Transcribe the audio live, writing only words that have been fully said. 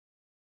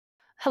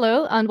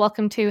Hello and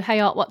welcome to Hey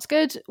Art What's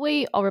Good.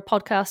 We are a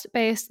podcast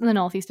based in the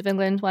northeast of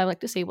England where I like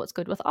to see what's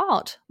good with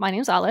art. My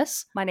name's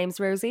Alice. My name's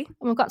Rosie.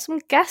 And we've got some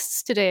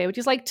guests today. Would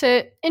you like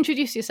to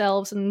introduce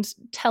yourselves and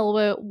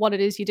tell what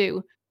it is you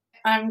do?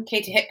 I'm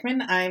Katie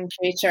Hickman. I'm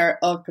Curator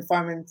of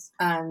Performance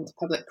and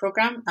Public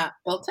Programme at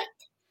Baltic.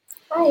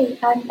 Hi,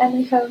 I'm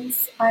Emily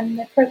Holmes. I'm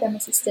the Programme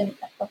Assistant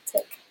at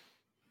Baltic.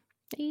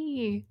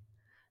 Hey.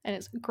 And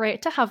it's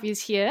great to have you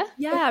here.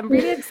 Yeah, I'm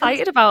really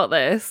excited about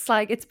this.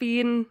 I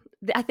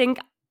think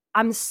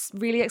I'm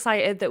really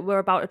excited that we're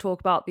about to talk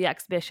about the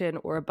exhibition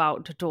we're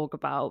about to talk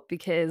about,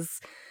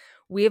 because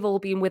we've all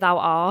been without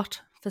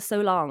art for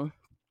so long,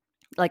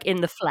 like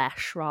in the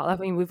flesh, right? I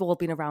mean, we've all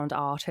been around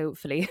art,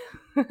 hopefully.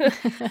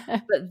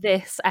 But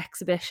this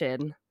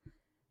exhibition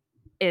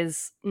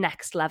is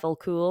next level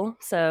cool.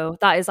 So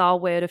that is our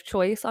word of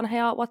choice on Hey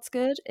Art What's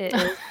Good. It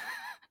is.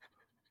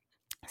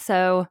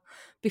 So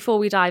before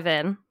we dive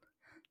in,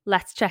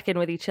 let's check in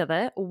with each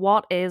other.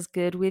 What is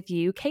good with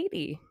you,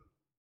 Katie?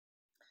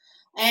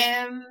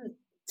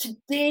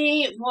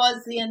 Today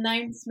was the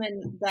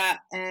announcement that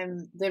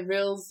the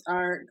rules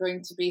are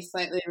going to be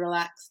slightly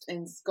relaxed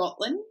in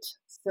Scotland.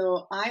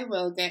 So I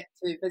will get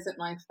to visit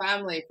my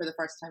family for the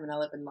first time in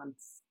 11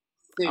 months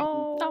soon.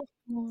 Oh.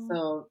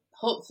 So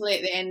hopefully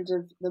at the end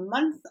of the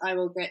month,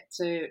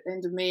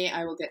 end of May,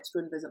 I will get to go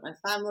and visit my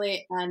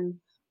family and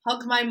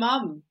hug my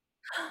mum.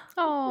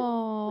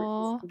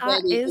 Oh,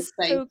 that is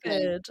so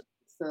good.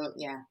 So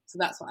yeah, so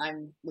that's what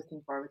I'm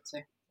looking forward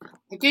to.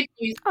 The good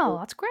news. Oh,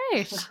 that's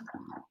great.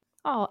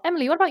 Oh,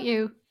 Emily, what about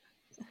you?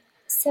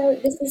 So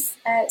this is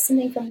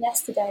something from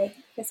yesterday,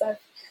 because I've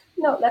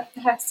not left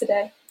the house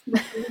today.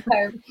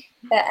 Home.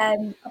 But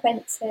I'm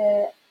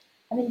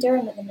in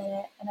Durham at the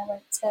minute, and I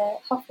went to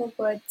Hoffel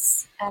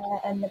Woods,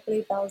 and the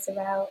bluebells are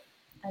out,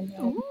 and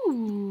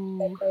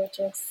they're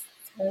gorgeous.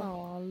 So,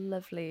 oh,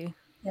 lovely.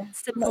 Yeah,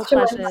 Simple not sure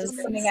when pleasures.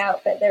 it's coming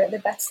out, but they're at the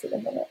best at the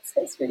minute,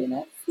 so it's really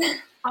nice.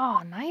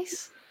 Oh,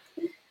 nice.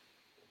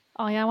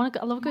 Oh yeah,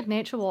 I love a good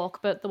nature walk,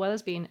 but the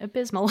weather's been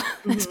abysmal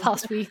this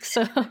past week,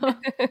 so.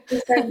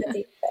 It's very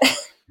muddy.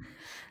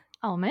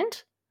 Oh,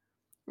 mint.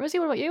 Rosie,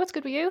 what about you? What's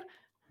good with you?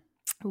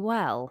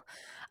 Well,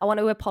 I want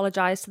to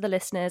apologise to the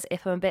listeners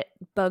if I'm a bit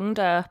bunged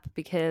up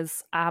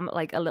because I'm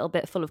like a little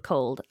bit full of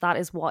cold. That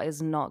is what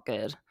is not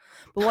good.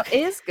 But what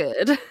is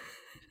good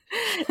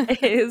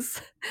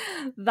is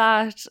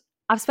that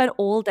I've spent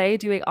all day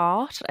doing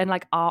art and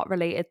like art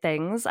related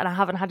things, and I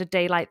haven't had a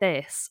day like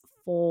this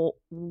for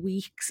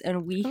weeks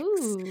and weeks.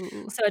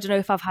 Ooh. So I don't know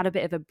if I've had a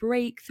bit of a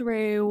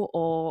breakthrough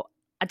or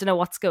I don't know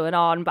what's going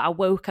on, but I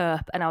woke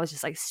up and I was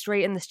just like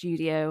straight in the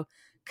studio,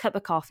 cup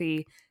of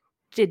coffee,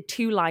 did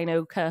 2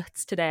 lino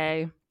cuts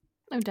today.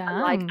 Oh, damn.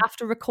 And like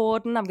after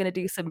recording, I'm going to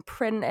do some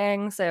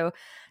printing. So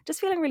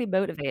just feeling really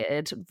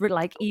motivated,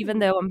 like even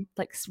though I'm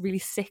like really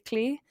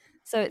sickly.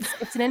 So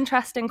it's an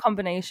interesting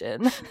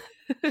combination. Love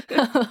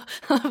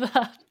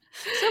that.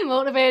 So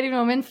motivating,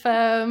 I'm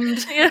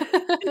infirmed. Yeah.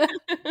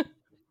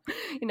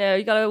 You know,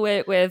 you got to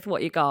work with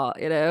what you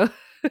got, you know.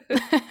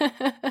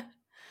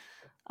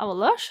 Oh, well,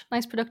 lush.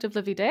 Nice, productive,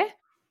 lovely day.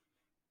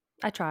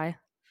 I try.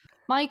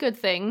 My good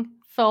thing,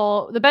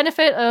 for the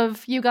benefit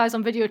of you guys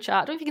on video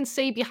chat, I don't know if you can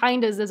see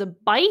behind us, there's a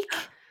bike.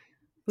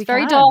 It's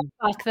very dark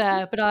back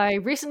there, but I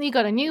recently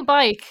got a new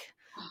bike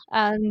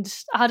and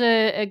I had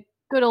a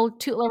good old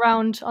tootle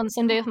around on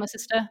Sunday with my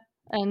sister,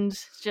 and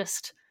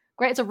just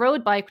great. It's a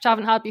road bike, which I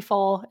haven't had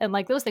before, and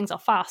like those things are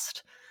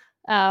fast.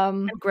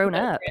 I've grown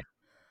up.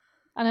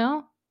 I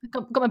know.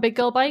 Got my big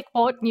girl bike,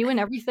 bought new and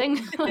everything.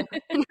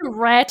 In a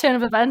rare turn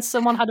of events,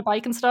 someone had a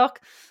bike in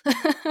stock.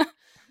 But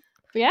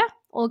yeah,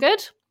 all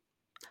good.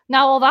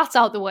 Now all that's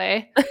out the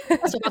way,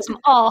 let's talk about some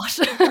art.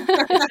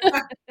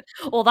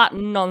 All that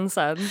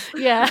nonsense.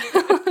 Yeah.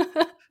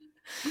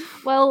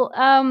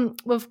 Well,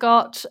 we've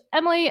got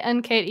Emily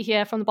and Katie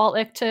here from the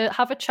Baltic to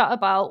have a chat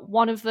about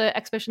one of the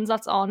exhibitions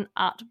that's on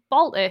at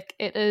Baltic.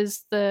 It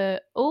is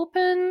the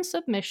Open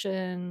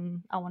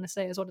Submission, I want to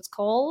say is what it's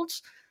called.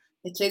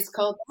 It is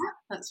called that,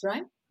 that's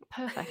right.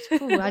 Perfect.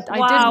 Ooh, I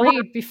did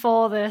read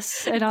before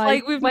this, and I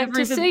went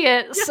to see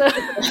it. So.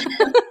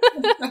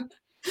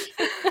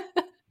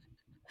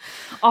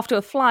 Off to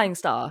a flying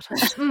start.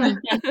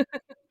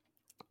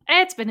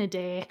 It's been a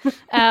day.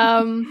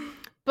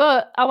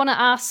 But I want to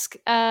ask,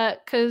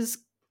 because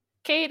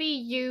Katie,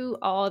 you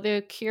are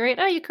the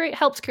curator. You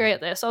helped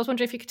curate this. So I was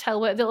wondering if you could tell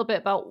a little bit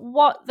about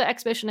what the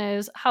exhibition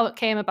is, how it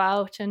came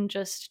about, and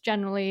just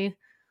generally,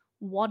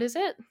 what is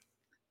it?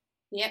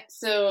 Yep,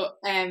 so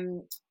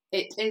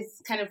it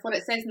is kind of what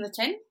it says in the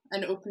tin,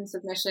 an open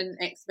submission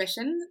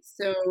exhibition.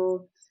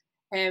 So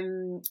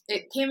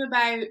it came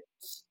about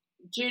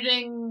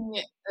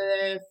during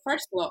the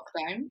first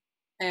lockdown.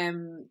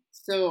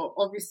 So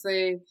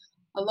obviously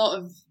a lot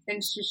of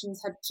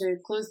institutions had to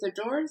close their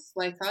doors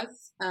like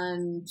us,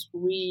 and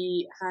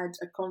we had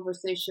a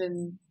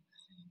conversation,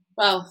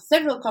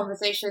 several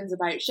conversations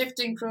about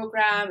shifting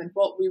programme and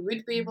what we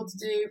would be able to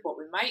do, what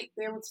we might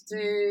be able to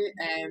do.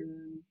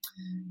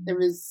 There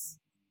was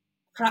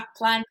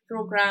planned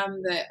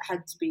program that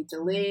had to be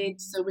delayed.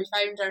 So we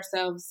found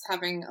ourselves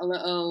having a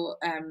little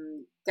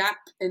gap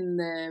in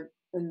the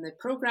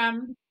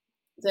program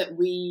that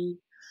we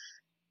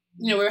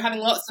were having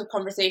lots of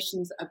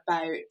conversations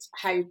about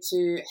how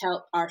to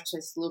help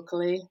artists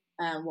locally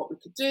and what we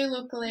could do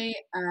locally.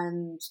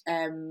 And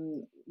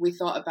we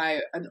thought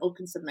about an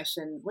open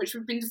submission, which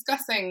we've been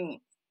discussing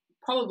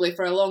probably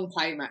for a long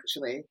time,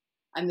 actually.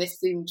 And this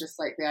seemed just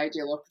like the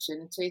ideal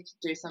opportunity to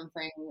do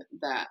something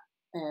that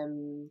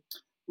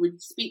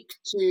would speak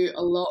to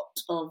a lot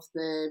of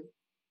the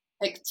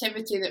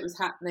activity that was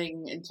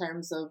happening in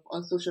terms of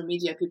on social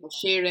media, people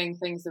sharing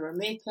things they were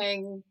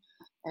making,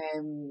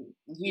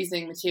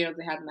 using material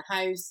they had in the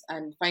house,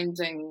 and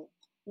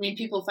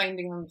people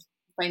having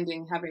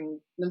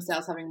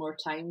more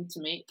time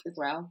to make as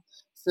well.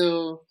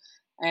 So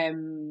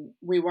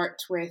we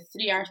worked with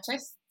 3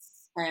 artists,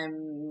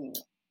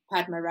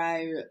 Padma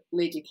Rao,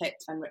 Lady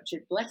Kit and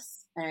Richard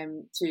Bliss,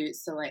 to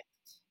select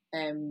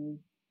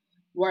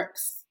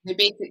works.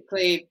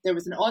 There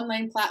was an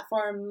online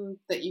platform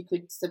that you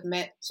could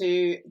submit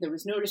to. There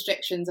was no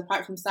restrictions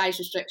apart from size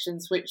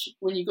restrictions, which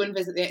when you go and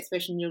visit the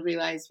exhibition you'll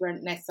realise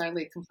weren't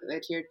necessarily completely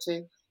adhered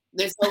to.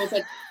 There's always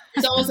a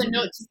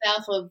note to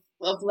self of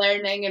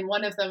learning, and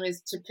one of them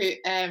is to put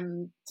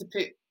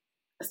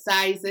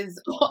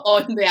sizes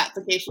on the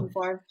application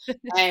form.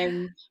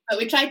 But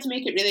we tried to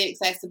make it really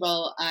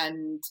accessible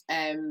and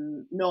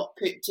not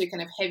put too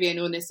kind of heavy an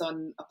onus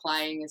on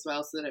applying as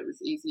well, so that it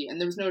was easy.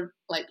 And there was no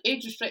like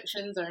age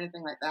restrictions or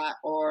anything like that,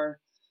 or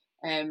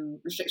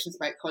restrictions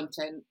about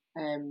content.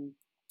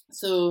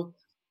 So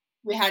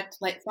we had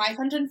like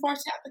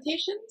 540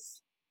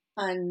 applications,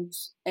 and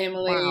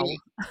Emily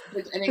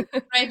did an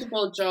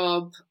incredible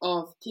job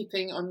of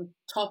keeping on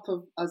top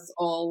of us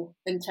all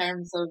in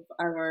terms of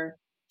our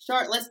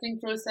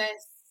shortlisting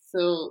process.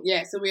 So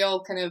we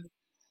all kind of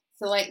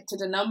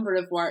selected a number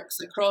of works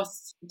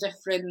across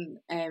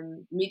different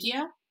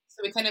media.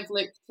 So we kind of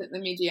looked at the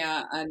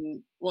media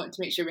and wanted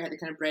to make sure we had a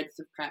kind of breadth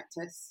of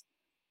practice.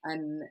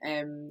 And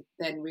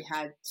then we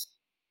had,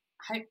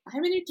 how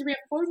many do we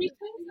have? 4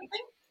 meetings, I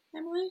think,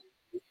 Emily?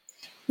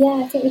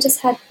 Yeah, I think we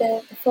just had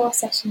the 4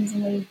 sessions,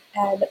 and we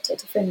looked at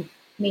different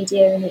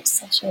media in each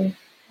session,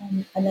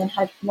 and then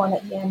had one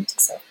at the end to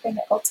sort of bring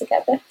it all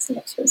together to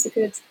make sure it was a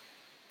good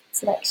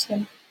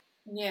selection.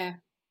 Yeah,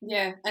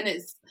 and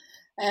it's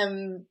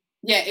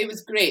it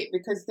was great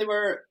because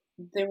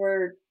there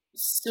were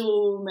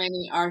so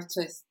many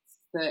artists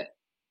that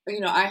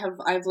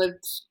I've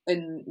lived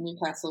in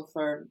Newcastle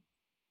for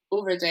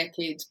over a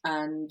decade,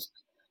 and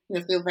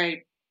feel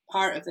very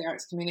part of the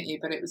arts community,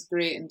 but it was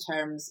great in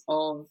terms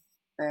of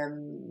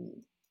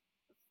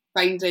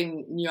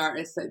finding new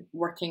artists that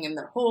working in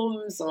their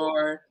homes,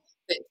 or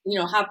that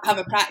have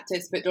a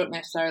practice but don't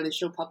necessarily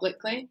show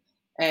publicly.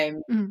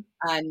 And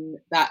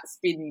that's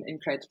been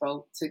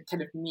incredible to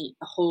kind of meet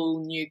a whole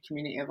new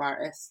community of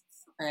artists.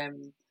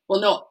 Well,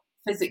 not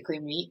physically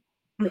meet,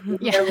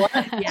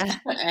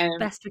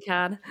 best we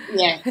can.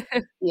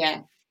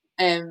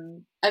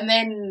 And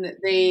then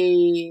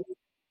they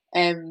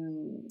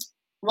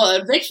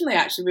originally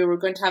actually we were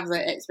going to have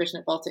the exhibition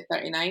at Baltic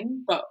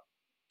 39, but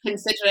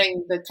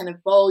considering the kind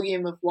of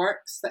volume of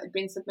works that had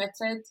been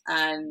submitted,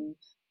 and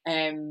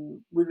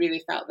we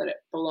really felt that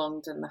it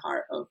belonged in the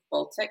heart of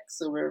Baltic,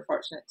 so we were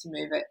fortunate to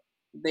move it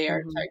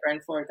there to our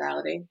ground floor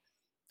gallery.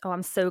 Oh,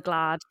 I'm so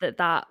glad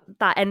that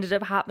ended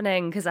up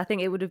happening, because I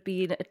think it would have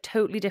been a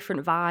totally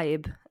different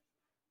vibe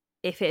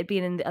if it had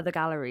been in the other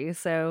gallery.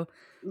 So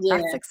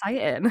that's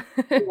exciting.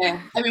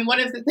 I mean,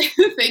 one of the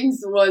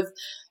things was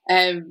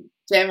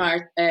Gemma,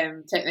 our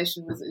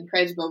technician, was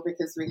incredible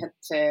because we had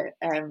to.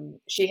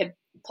 She had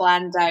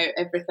planned out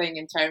everything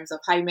in terms of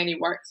how many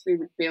works we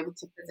would be able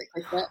to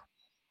physically fit.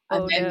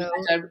 And we had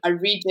a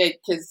redid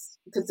because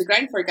the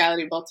ground floor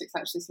gallery Baltic's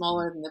actually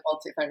smaller than the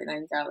Baltic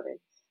 39 gallery.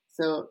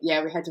 So we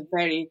had a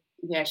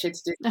she had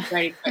to do a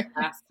very quick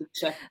math to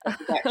check if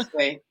it was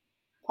actually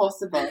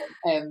possible.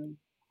 And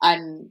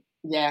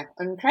an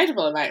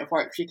incredible amount of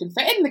work you can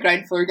fit in the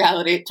ground floor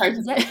gallery, it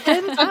turns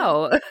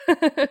out.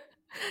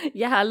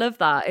 Yeah, I love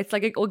that. It's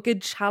like a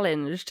good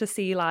challenge to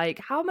see like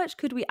how much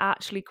could we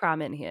actually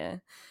cram in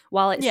here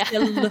while it's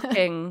still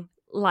looking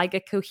like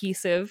a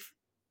cohesive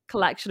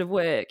collection of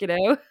work,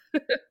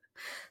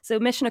 So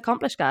mission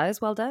accomplished, guys.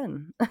 Well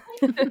done.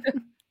 You're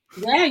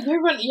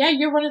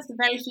one of the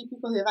very few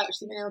people who have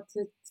actually been able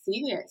to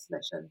see the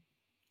exhibition.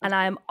 And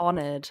I am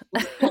honoured.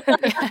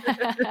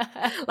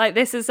 Like,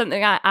 this is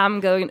something I am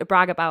going to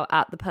brag about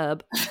at the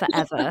pub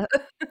forever.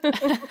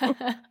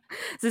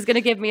 This is going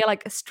to give me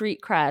like a street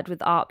cred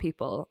with art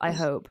people, I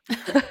hope.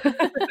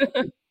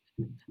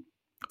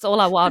 That's all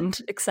I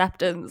want,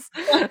 acceptance.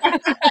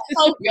 That's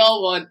all we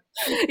all want.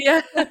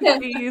 Yeah,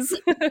 please.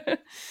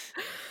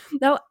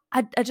 Now,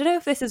 I don't know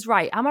if this is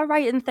right. Am I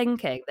right in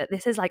thinking that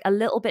this is like a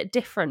little bit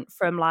different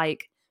from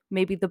like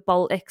maybe the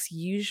Baltic's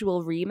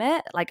usual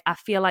remit? Like, I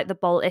feel like the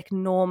Baltic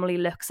normally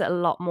looks at a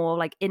lot more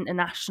like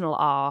international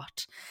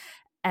art,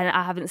 and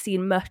I haven't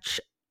seen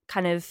much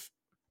kind of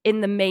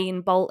in the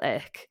main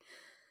Baltic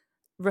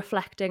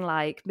reflecting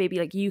like maybe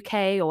like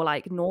UK or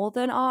like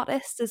northern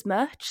artists as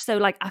much. So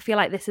like I feel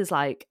like this is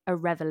like a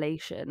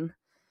revelation.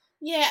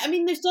 Yeah, I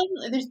mean,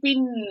 there's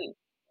been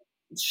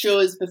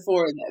shows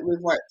before that we've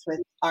worked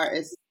with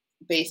artists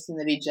based in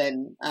the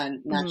region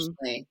and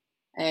nationally.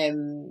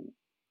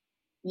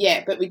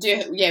 Yeah, but we do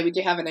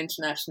have an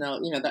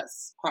international, you know,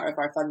 that's part of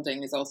our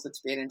funding is also to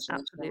be an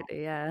international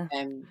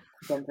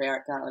contemporary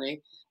art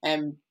gallery.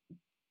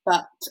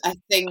 But I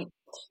think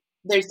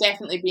there's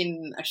definitely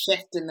been a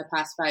shift in the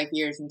past 5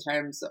 years in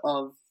terms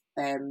of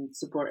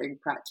supporting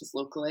practice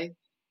locally.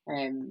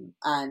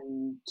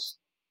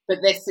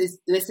 But this is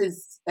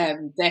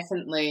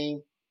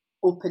definitely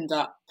opened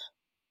up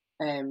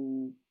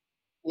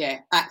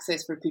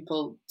access for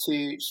people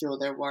to show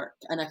their work.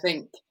 And I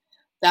think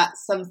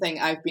that's something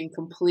I've been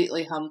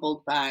completely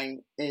humbled by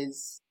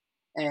is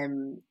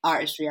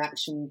artists'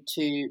 reaction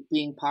to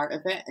being part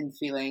of it and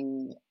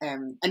feeling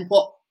and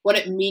what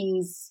it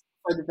means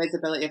for the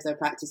visibility of their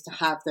practice to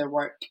have their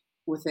work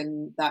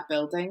within that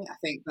building. I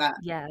think that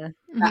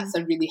that's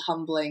a really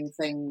humbling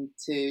thing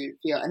to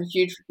feel, and a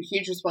huge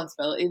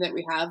responsibility that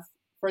we have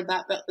for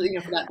that, you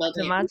know, for that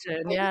building.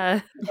 Imagine,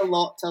 it's a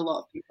lot to a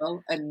lot of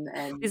people, and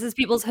this is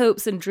people's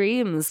hopes and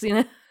dreams, you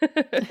know.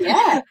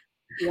 yeah,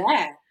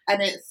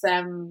 and it's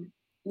and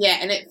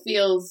it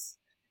feels,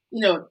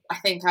 you know, I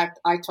think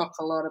I talk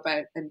a lot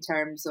about in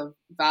terms of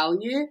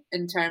value,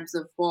 in terms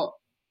of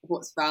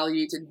what's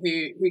valued and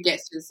who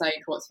gets to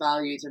decide what's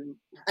valued,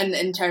 and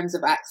in terms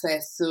of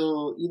access.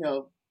 So, you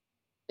know,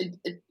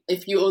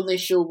 if you only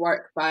show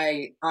work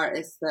by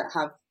artists that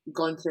have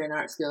gone through an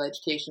art school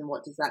education,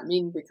 what does that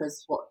mean?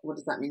 Because what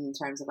does that mean in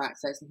terms of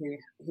access and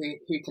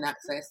who can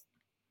access,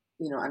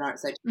 you know, an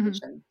arts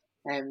education?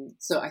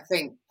 So I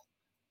think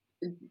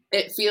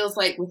it feels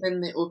like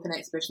within the open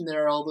exhibition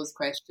there are all those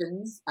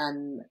questions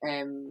and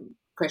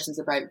questions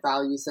about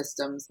value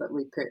systems that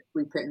we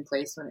put in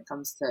place when it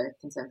comes to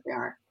contemporary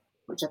art,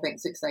 which I think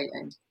is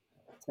exciting.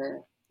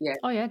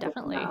 Oh yeah,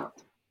 definitely.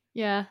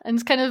 Yeah, and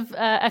it's kind of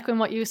echoing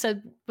what you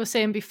was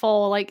saying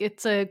before, like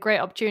it's a great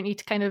opportunity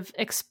to kind of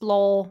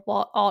explore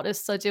what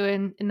artists are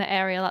doing in the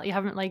area that you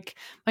haven't might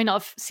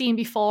not have seen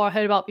before or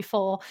heard about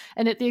before.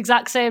 And at the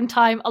exact same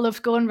time, I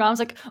love going around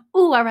like,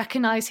 oh, I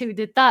recognise who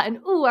did that, and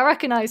oh, I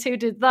recognise who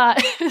did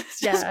that.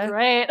 It's just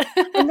great.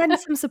 And then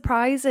some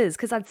surprises,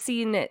 because I'd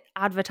seen it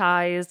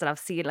advertised and I've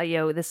seen like,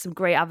 there's some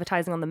great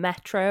advertising on the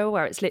Metro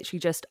where it's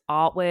literally just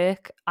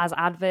artwork as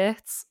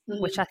adverts,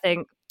 which I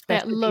think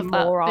love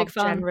more that. Big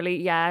fan.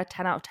 Generally,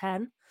 10 out of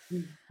 10.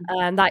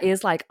 And that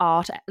is like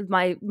art.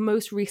 My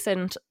most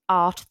recent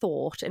art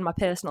thought in my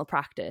personal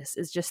practice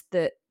is just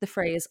the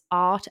phrase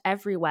 "art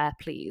everywhere,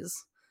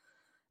 please,"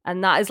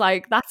 and that is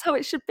like that's how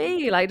it should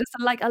be. Like just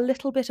like a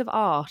little bit of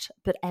art,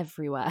 but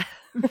everywhere.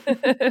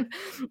 And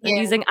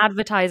using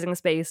advertising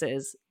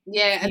spaces.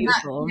 Yeah, and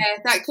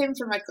that came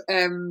from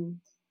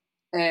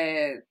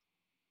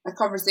a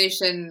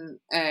conversation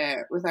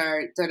with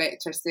our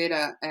director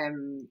Sarah,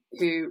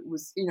 who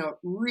was, you know,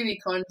 really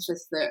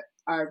conscious that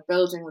our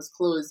building was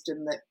closed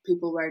and that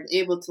people weren't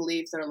able to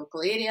leave their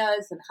local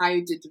areas, and how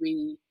did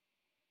we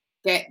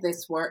get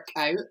this work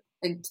out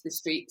into the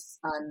streets.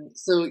 And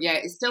so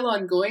it's still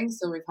ongoing.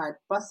 So we've had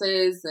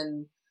buses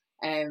and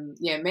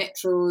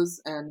metros,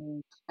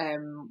 and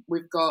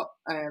we've got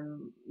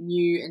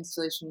new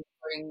installations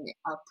going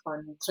up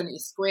on Trinity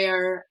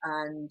Square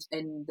and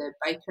in the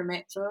Biker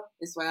Metro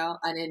as well,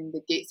 and in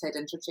the Gateshead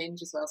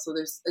interchange as well. So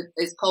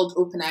it's called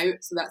Open Out.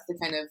 So that's the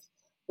kind of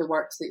the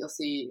works that you'll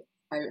see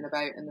out and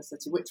about in the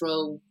city, which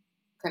will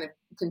kind of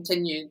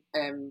continue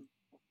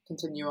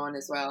on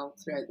as well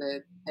throughout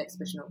the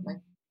exhibition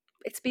opening.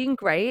 It's been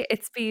great.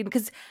 It's been,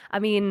 because I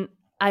mean,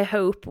 I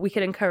hope we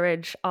can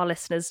encourage our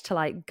listeners to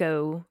like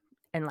go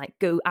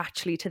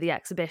actually to the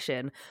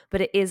exhibition,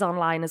 but it is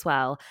online as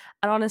well.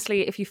 And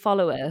honestly, if you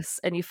follow us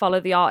and you follow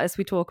the artists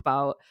we talk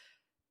about,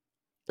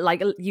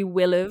 like you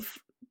will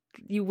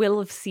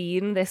have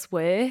seen this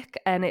work.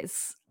 And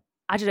it's,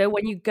 I don't know,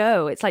 when you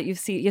go, it's like you're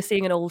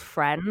seeing an old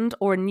friend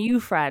or a new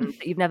friend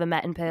that you've never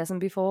met in person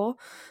before,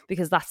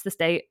 because that's the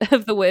state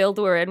of the world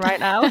we're in right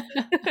now.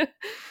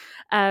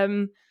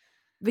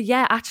 But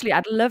yeah, actually,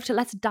 I'd love to,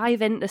 let's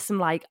dive into some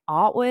like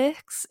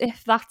artworks,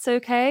 if that's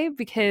okay,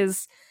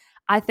 because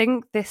I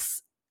think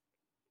this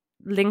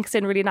links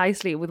in really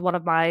nicely with one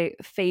of my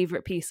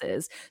favorite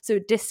pieces. So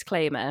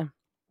disclaimer,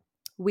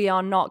 we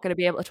are not going to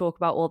be able to talk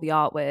about all the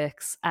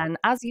artworks. And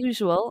as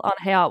usual on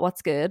Hey Art,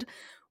 What's Good,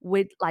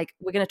 we're going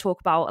to talk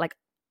about like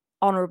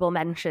honorable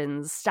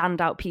mentions,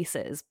 standout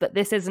pieces. But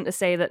this isn't to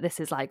say that this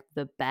is like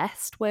the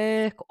best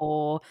work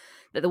or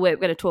that the work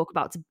we're going to talk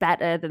about is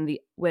better than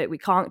the work we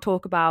can't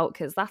talk about,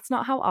 because that's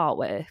not how art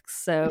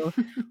works. So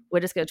we're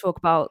just going to talk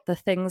about the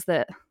things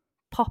that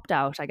popped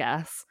out, I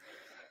guess.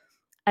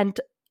 And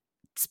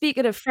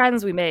speaking of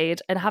friends we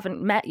made and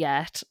haven't met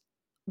yet,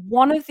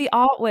 one of the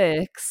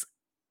artworks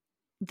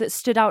that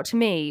stood out to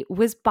me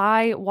was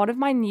by one of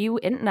my new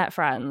internet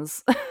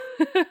friends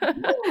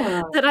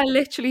that I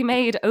literally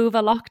made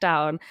over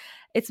lockdown.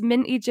 It's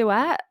Minty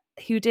Duet,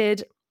 who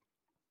did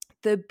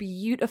the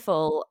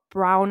beautiful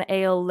Brown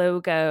Ale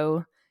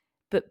logo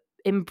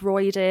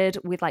embroidered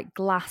with like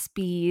glass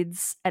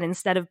beads, and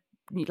instead of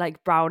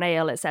like brown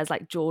ale, it says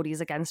like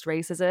Geordies Against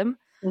Racism.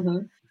 Mm-hmm.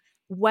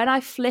 When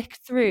I flicked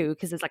through,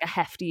 because there's like a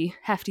hefty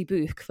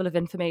book full of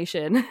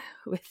information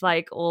with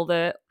like all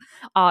the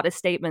artist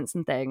statements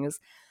and things,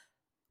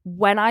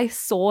 when I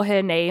saw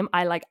her name,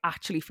 I like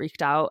actually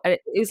freaked out.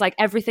 It was like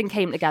everything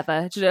came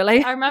together. Do you know,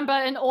 like I remember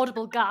an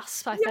audible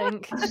gasp, I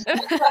think.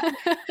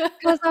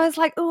 Because I was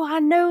like, oh, I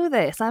know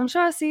this. I'm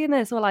sure I've seen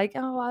this. Or like,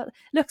 oh, it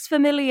looks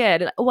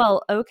familiar.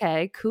 Well,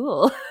 okay,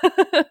 cool.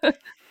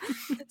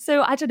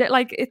 So I don't know,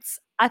 like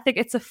I think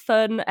it's a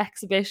fun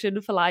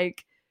exhibition for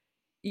like,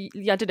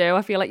 I don't know,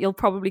 I feel like you'll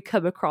probably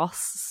come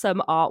across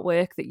some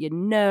artwork that you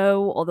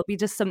know, or there'll be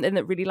just something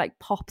that really like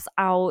pops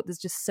out. There's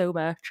just so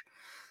much.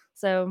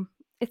 So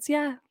it's,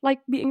 yeah,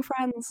 like meeting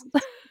friends.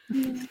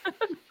 Yeah.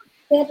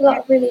 We had a lot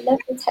of really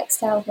lovely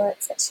textile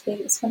works, actually.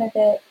 It was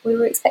we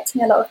were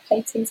expecting a lot of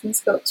paintings and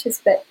sculptures,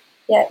 but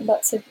yeah,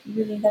 lots of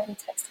really lovely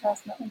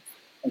textiles.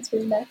 It's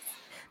really nice.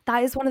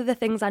 That is one of the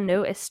things I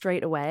noticed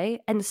straight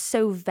away, and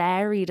so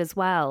varied as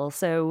well.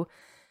 So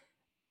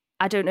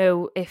I don't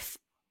know if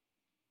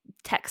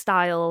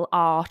textile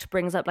art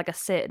brings up like a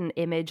certain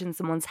image in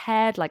someone's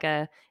head, like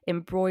a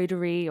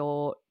embroidery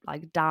or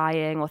like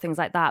dyeing or things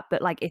like that,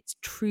 but like it's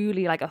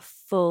truly like a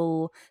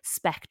full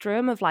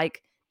spectrum of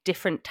like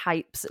different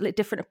types, like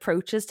different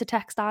approaches to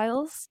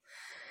textiles.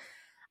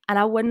 And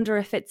I wonder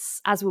if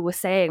it's, as we were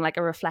saying, like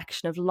a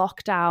reflection of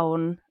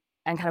lockdown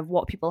and kind of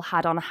what people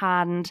had on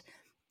hand.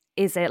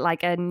 Is it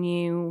like a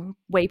new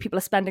way people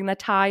are spending their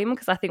time?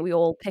 Because I think we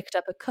all picked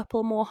up a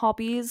couple more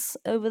hobbies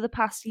over the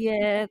past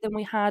year than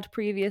we had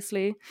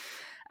previously.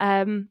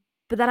 But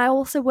then I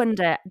also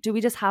wonder, do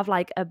we just have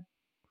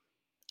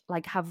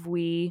have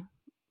we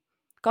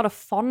got a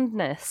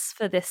fondness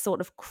for this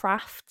sort of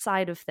craft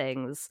side of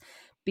things?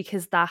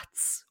 Because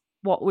that's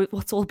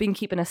what's all been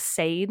keeping us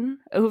sane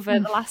over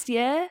the last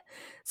year.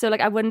 So like,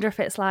 I wonder if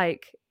it's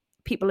like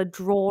people are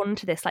drawn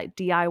to this like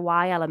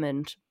DIY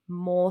element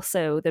more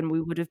so than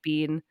we would have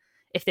been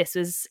if this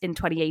was in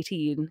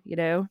 2018, you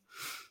know?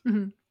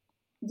 Mm-hmm.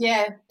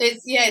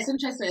 It's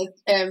interesting.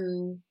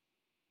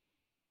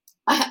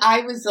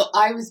 I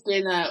was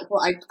doing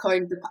what I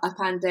coined a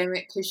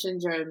pandemic cushion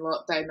during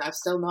lockdown that I've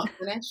still not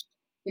finished.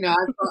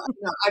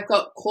 I've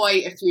got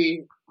quite a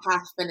few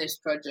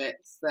half-finished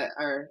projects that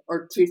are,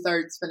 or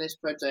 2/3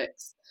 finished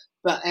projects,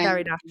 but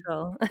very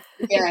natural.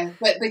 Yeah,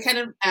 but the kind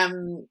of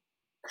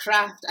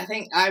craft, I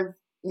think I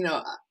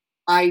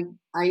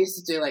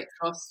used to do like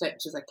cross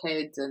stitch as a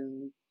kid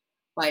and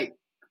like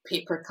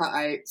paper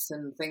cutouts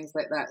and things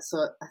like that.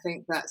 So I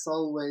think that's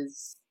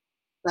always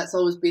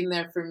been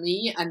there for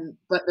me.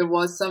 But there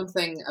was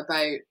something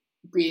about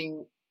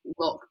being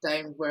locked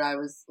down where I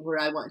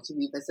wanted to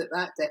revisit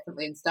that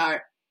definitely and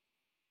start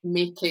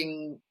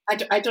making.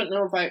 I don't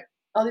know about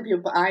other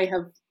people, but I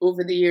have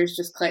over the years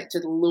just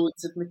collected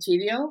loads of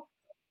material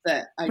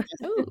that I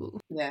just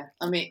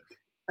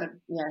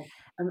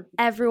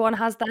Everyone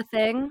has their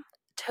thing.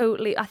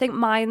 Totally. I think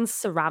mine's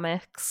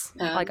ceramics.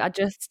 Like I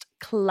just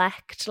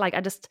collect, like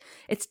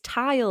it's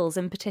tiles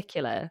in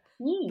particular.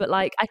 But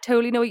like I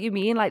totally know what you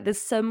mean. Like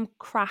there's some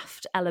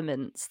craft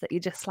elements that you're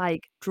just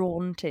like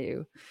drawn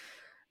to.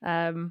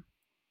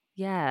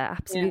 Yeah,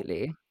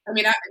 absolutely. Yeah. I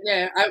mean,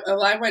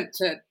 I went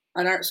to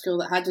an art school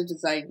that had a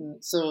design,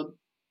 so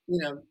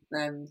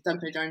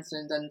Duncan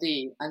Johnson in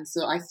Dundee, and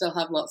so I still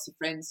have lots of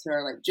friends who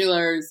are like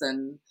jewelers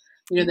and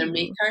they're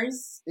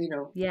makers,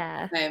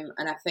 Yeah. And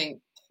I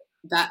think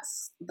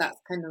that's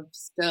kind of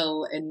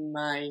still in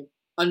my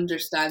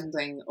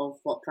understanding of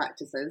what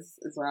practice is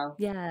as well.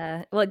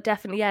 Yeah, well, it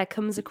definitely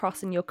comes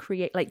across in your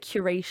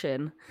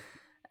curation,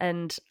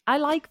 and I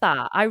like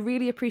that. I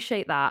really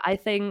appreciate that. I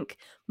think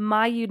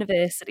my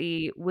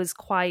university was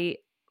quite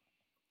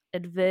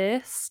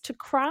adverse to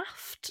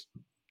craft,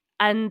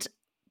 and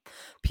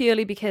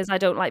purely because I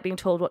don't like being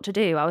told what to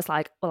do. I was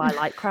like, well, I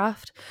like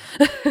craft.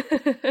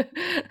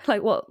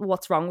 Like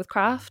what's wrong with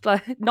craft?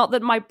 Like, not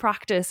that my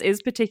practice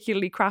is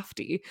particularly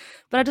crafty,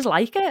 but I just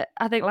like it.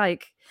 I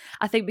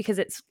think because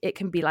it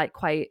can be like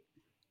quite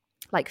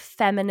like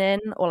feminine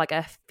or like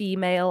a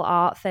female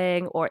art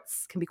thing, or it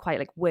can be quite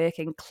like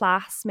working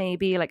class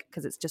maybe, like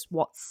because it's just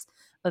what's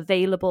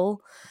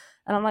available.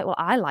 And I'm like, well,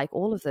 I like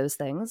all of those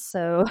things,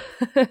 so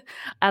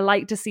I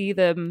like to see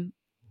them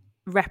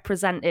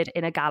represented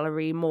in a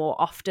gallery more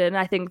often.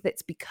 I think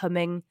that's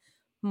becoming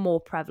more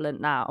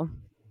prevalent now.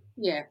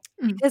 Yeah.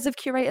 Because of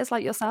curators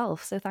like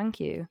yourself, so thank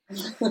you.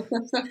 Yeah,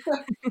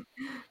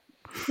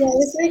 it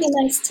was really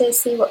nice to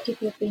see what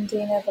people have been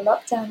doing over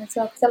lockdown as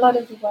well, because a lot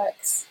of the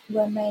works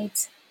were made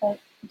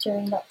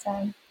during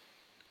lockdown,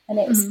 and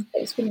it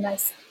was really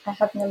nice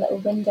having a little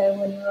window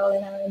when we're all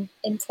in our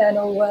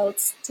internal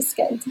worlds, just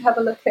getting to have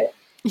a look at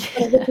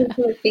what other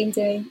people have been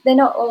doing. They're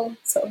not all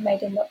sort of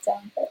made in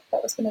lockdown, but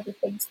that was one of the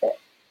things that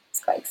was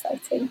quite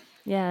exciting.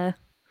 Yeah.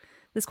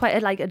 There's quite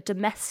a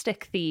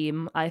domestic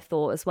theme, I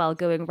thought, as well,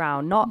 going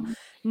around. Not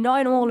in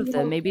all of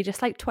them, maybe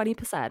just like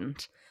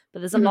 20%. But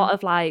there's a lot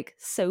of like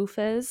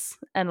sofas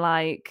and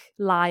like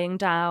lying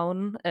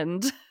down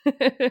and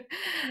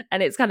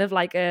and it's kind of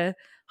like a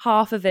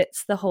half of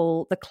it's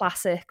the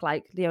classic,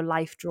 like, you know,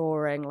 life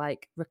drawing,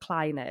 like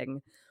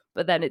reclining,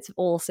 but then it's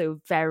also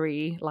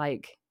very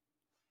like,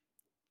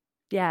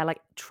 yeah, like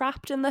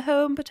trapped in the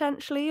home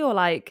potentially, or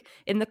like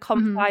in the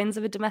confines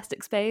of a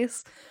domestic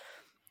space.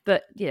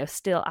 But, you know,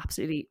 still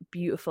absolutely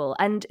beautiful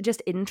and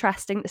just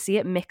interesting to see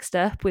it mixed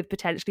up with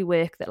potentially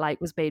work that like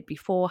was made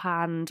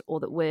beforehand, or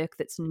that work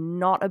that's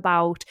not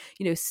about,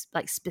 you know,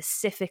 like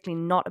specifically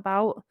not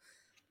about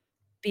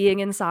being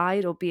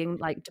inside or being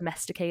like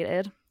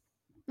domesticated.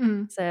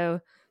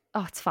 So,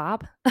 oh, it's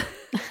fab.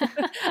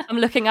 I'm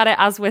looking at it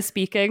as we're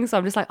speaking, so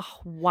I'm just like,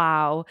 oh,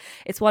 wow.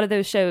 It's one of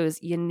those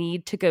shows you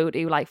need to go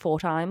to like 4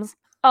 times.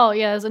 Oh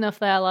yeah, there's enough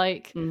there.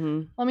 Like,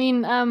 I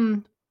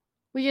mean,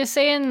 well, you're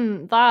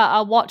saying that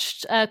I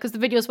watched, because the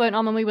videos weren't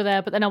on when we were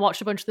there, but then I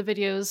watched a bunch of the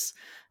videos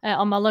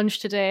on my lunch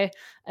today,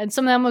 and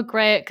some of them were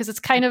great because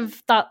it's kind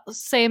of that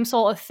same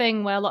sort of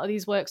thing where a lot of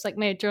these works like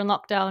made during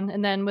lockdown,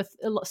 and then with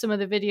some of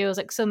the videos,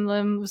 like some of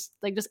them was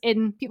like just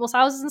in people's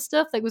houses and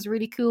stuff. Like, was a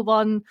really cool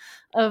one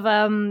of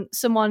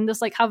someone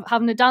just like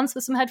having a dance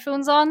with some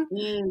headphones on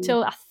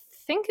till I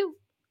think it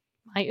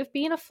might have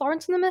been a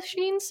Florence and the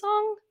Machine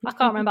song. I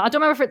can't remember. I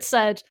don't remember if it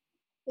said.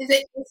 Is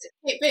it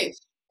Kate Bush?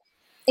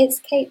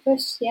 It's Kate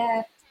Bush,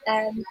 yeah.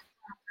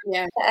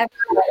 Yeah. I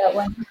like that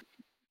one.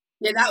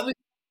 Yeah, that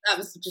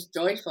was just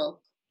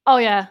joyful. Oh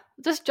yeah,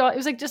 just it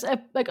was like just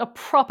a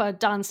proper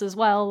dance as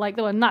well. Like,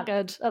 they were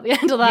knackered at the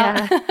end of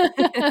that.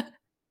 Yeah.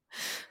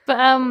 But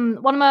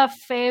one of my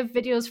fave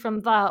videos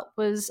from that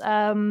was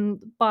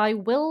by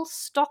Will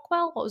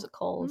Stockwell. What was it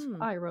called?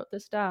 I wrote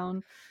this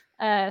down.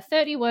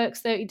 30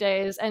 works, 30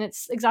 days, and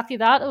it's exactly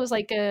that. It was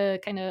like a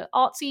kind of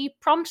artsy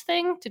prompt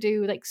thing to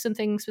do like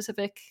something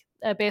specific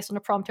based on a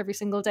prompt every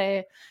single day,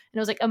 and it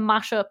was like a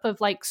mashup of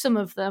like some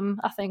of them.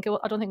 I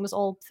don't think it was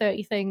all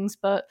 30 things,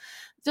 but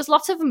there's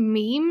lots of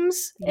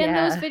memes in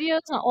those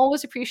videos, and I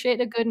always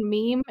appreciate a good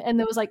meme. And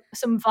there was like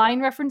some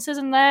Vine references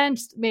in there, and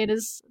just made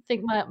us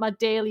think my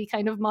daily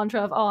kind of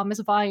mantra of, oh, I miss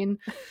Vine.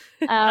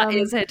 That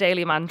is her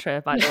daily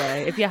mantra, by the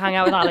way, if you hang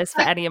out with Alice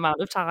for any amount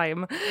of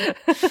time.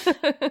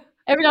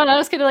 Every now and then I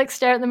was kind of like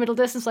stare at the middle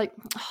distance, like,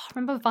 oh,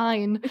 remember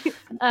Vine.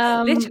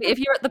 Literally, if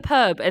you're at the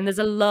pub and there's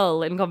a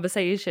lull in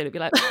conversation, it'd be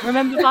like,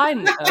 remember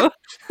Vine though?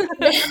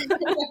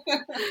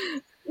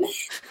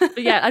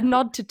 But yeah, a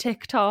nod to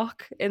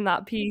TikTok in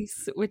that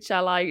piece, which I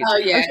like. Oh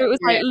yeah, I'm sure it was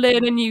like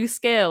learn a new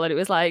skill, and it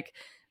was like,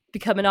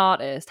 become an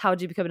artist. How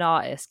do you become an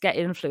artist? Get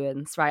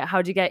influence, right?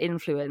 How do you get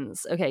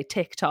influence? Okay,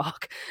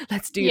 TikTok.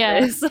 Let's do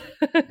this.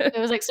 There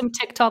was like some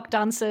TikTok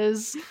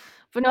dances.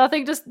 But no, I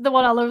think just the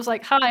one I love was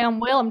like, hi,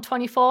 I'm Will, I'm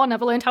 24,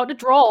 never learned how to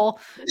draw.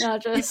 And I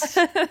just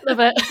love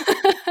it.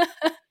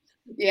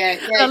 Yeah.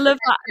 I love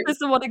that. There's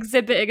the one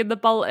exhibiting in the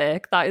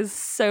Baltic. That is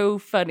so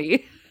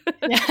funny.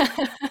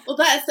 Well,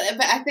 but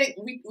I think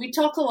we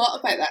talk a lot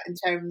about that in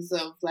terms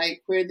of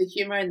like where the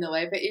humour and the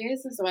levity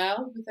is as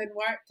well within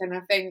work. And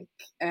I think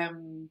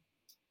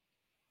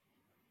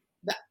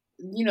that,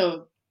 you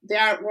know, the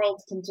art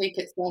world can take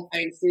itself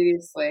very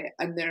seriously,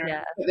 and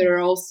there are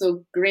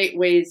also great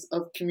ways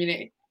of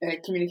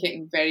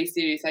communicating very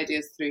serious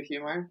ideas through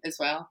humour as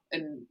well,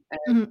 and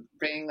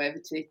bringing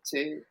levity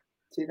to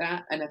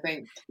that. And I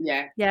think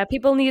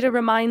people need a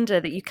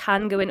reminder that you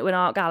can go into an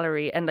art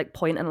gallery and like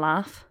point and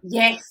laugh.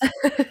 Yes.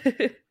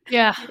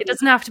 Yeah, it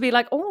doesn't have to be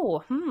like,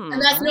 oh,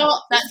 and that's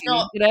not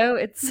you know,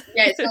 it's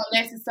it's not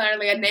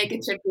necessarily a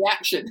negative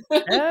reaction.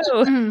 No.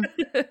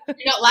 You're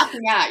not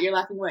laughing at, you're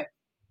laughing with.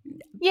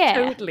 Yeah,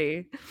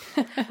 totally.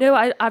 No,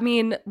 I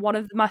mean, one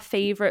of my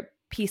favorite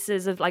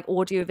pieces of like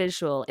audio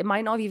visual, it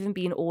might not have even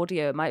been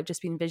audio, it might have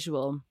just been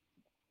visual.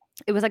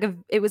 It was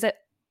a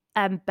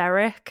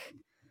Berwick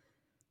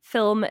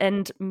Film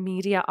and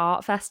Media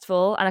Art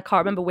Festival, and I can't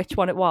remember which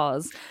one it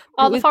was.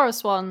 The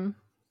Forest one.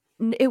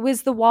 It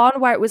was the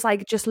one where it was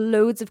like just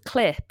loads of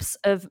clips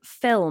of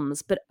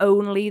films, but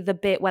only the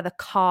bit where the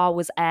car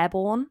was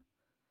airborne.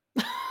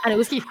 And it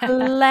was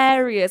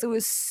hilarious. It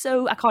was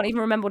so, I can't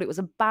even remember what it was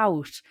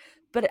about,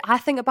 but I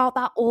think about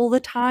that all the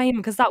time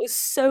because that was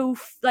so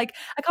like,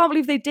 I can't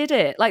believe they did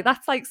it. Like,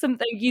 that's like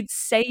something you'd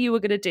say you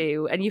were going to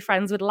do and your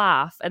friends would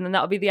laugh, and then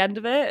that would be the end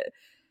of it.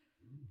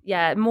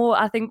 Yeah, more,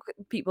 I think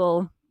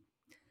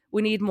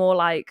we need more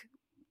like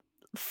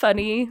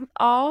funny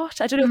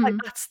art. I don't know if like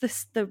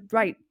that's the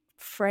right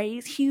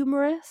phrase.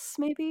 Humorous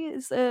maybe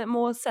is a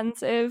more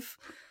sensitive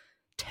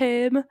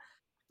term.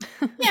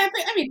 Yeah,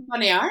 but I mean,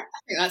 funny art. I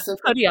think that's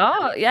funny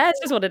art. Yeah, it's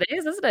just what it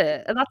is, isn't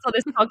it? And that's what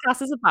this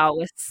podcast is about.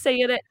 We're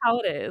saying it how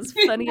it is.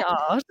 Funny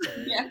art.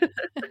 Yeah.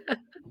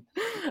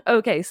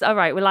 Okay, so all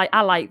right,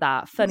 I like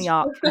that. Funny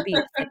art can be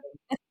a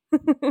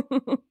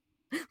thing.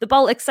 The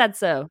Baltic said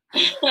so.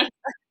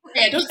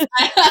 Yeah, don't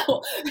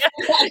smile.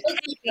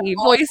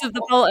 Voice of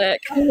the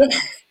Baltic.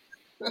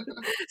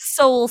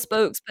 Soul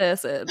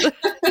spokesperson.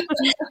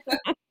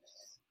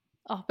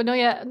 Oh, but no,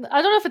 yeah,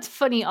 I don't know if it's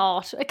funny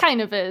art. It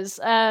kind of is.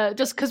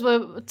 Just because we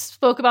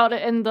spoke about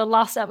it in the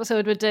last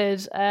episode we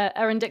did.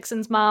 Erin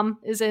Dixon's mom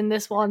is in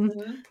this one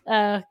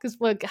because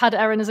we had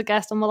Erin as a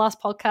guest on the last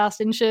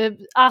podcast, and she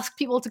asked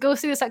people to go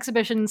see this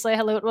exhibition and say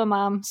hello to her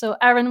mom. So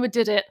Erin, we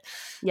did it.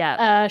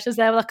 Yeah, she was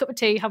there with a cup of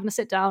tea, having a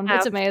sit down.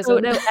 It's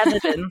amazing. No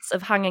evidence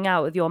of hanging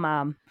out with your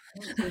mom.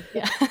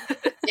 Yeah,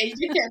 you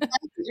did get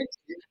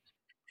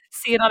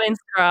See it on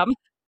Instagram.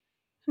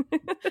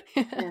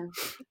 Yeah.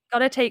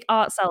 Gotta take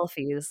art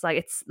selfies.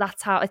 Like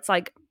that's how it's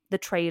like the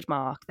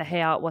trademark, the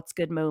hey art what's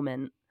good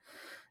moment.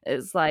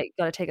 It's like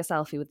gotta take a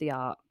selfie with the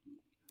art.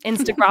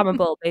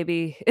 Instagrammable,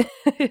 baby.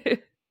 And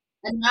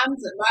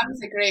Mam's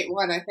a great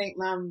one. I think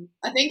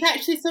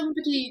actually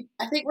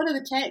I think one of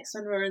the texts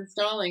when we were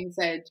installing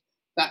said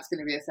that's going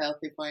to be a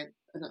selfie point,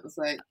 and it was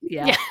like,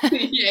 yeah,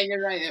 yeah,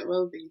 you're right, it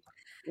will be.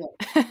 Yeah.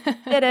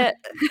 Did it.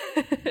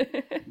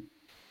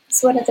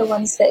 It's one of the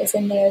ones that is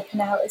in the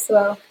open out as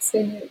well, so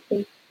it would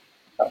be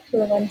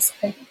popular when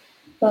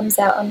Mum's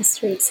out on the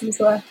streets as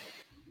well.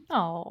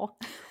 Oh,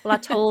 well, I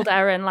told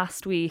Erin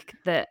last week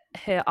that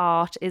her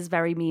art is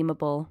very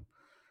memeable.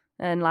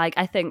 And like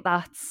I think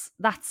that's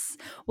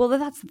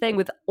the thing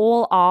with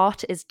all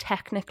art is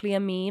technically a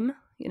meme.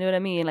 You know what I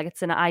mean? Like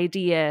it's an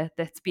idea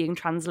that's being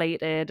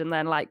translated and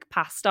then like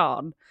passed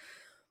on.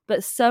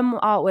 But some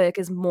artwork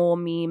is more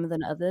meme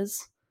than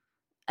others.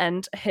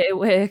 And her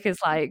work is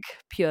like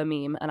pure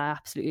meme and I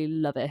absolutely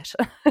love it.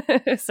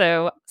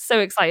 so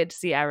excited to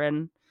see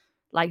Erin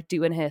like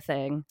doing her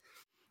thing.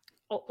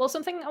 Well,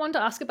 something I wanted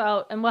to ask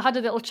about, and we had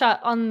a little chat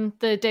on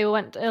the day we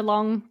went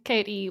along,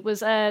 Katie,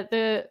 was I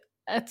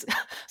was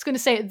going to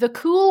say the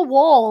cool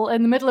wall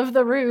in the middle of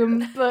the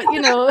room, but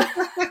you know,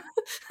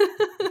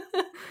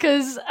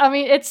 because I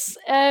mean, it's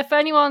for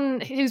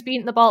anyone who's been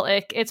in the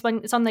Baltic, it's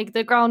on like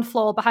the ground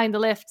floor behind the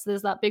lifts.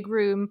 There's that big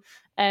room.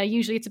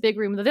 Usually, it's a big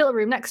room with a little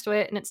room next to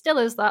it, and it still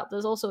is that.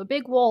 There's also a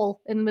big wall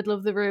in the middle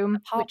of the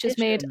room, which is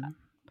made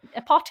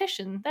a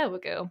partition. There we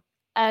go.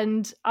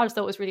 And I just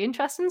thought it was really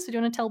interesting. So do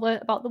you want to tell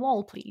about the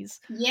wall, please?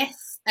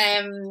 Yes.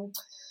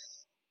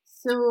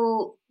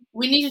 So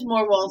we needed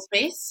more wall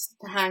space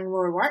to hang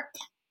more work.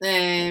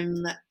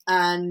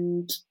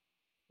 And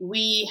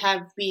we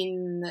have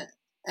been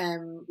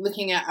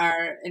looking at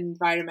our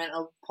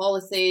environmental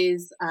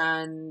policies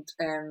and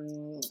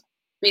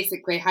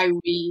basically how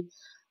we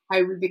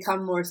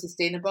become more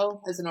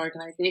sustainable as an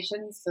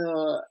organisation.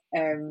 So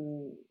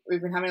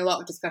we've been having a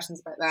lot of discussions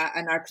about that,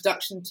 and our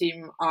production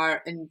team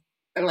are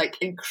like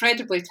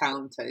incredibly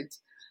talented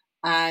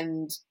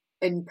and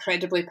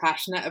incredibly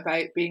passionate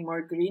about being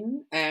more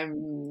green. I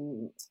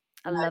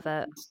love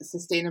it.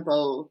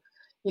 Sustainable.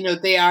 You know,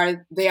 they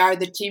are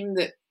the team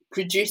that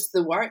produce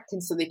the work,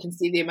 and so they can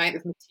see the amount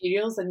of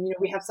materials, and you know,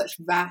 we have such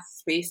vast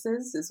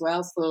spaces as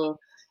well. So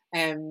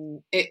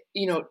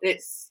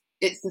it's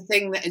the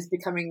thing that is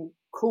becoming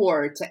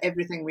core to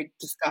everything we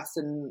discuss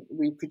and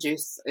we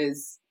produce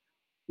is,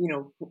 you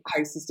know,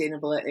 how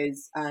sustainable it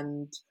is.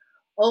 And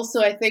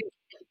also I think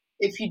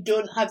if you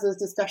don't have those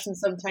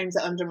discussions, sometimes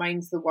it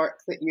undermines the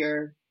work that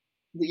you're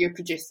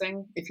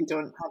producing. If you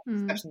don't have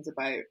discussions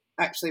about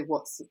actually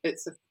what's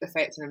its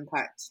effect and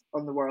impact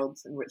on the world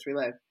in which we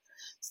live.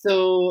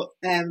 So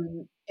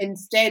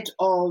instead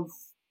of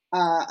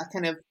a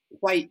kind of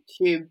white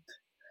cube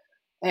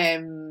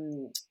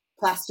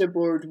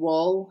plasterboard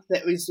wall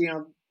that was, you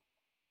know,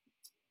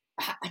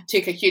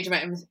 took a huge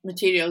amount of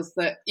materials,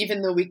 that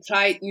even though we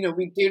try, you know,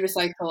 we do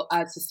recycle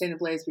as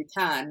sustainably as we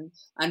can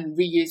and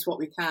reuse what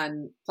we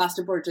can,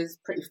 plasterboard is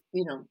pretty,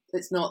 you know,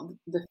 it's not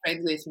the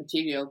friendliest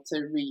material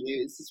to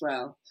reuse as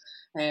well.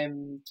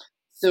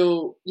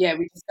 So yeah,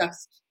 we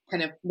discussed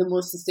kind of the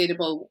most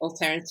sustainable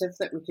alternative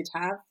that we could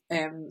have.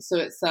 So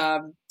it's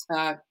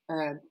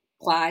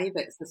ply,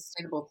 that's a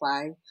sustainable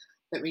ply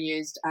that we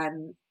used,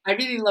 and I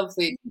really love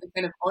the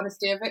kind of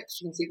honesty of it.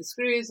 You can see the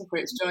screws of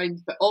where it's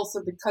joined, but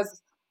also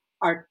because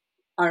our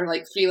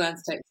like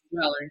freelance techs as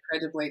well are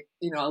incredibly,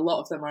 you know, a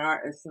lot of them are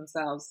artists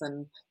themselves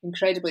and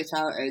incredibly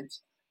talented,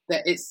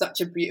 that it's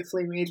such a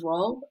beautifully made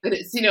wall. And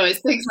it's, you know,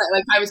 it's things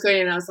like I was going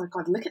in and I was like,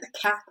 God, look at the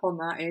cap on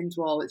that end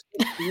wall. It's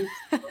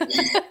beautiful.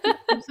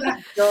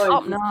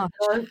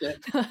 Gorgeous.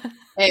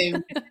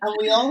 And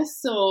we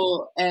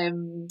also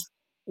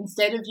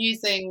instead of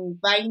using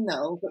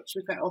vinyl, which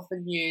we quite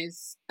often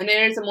use, and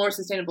there is a more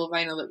sustainable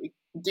vinyl that we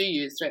do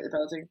use throughout the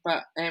building,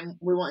 but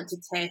we wanted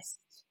to test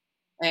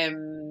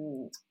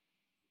kind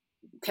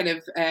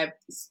of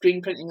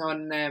screen printing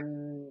on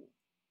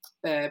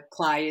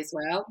ply as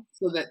well,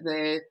 so that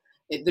the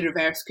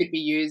reverse could be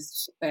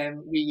used,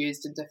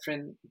 reused in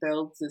different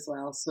builds as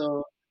well.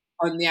 So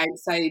on the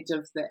outside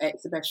of the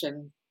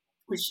exhibition,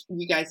 which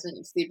you guys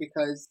didn't see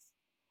because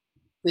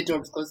the door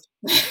was closed,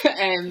 yes.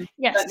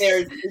 But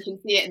you can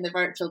see it in the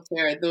virtual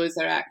tour. Those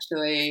are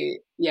actually,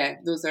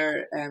 those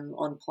are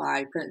on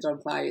ply, printed on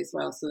ply as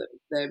well, so that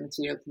the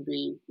material can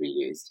be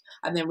reused.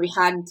 And then we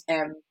had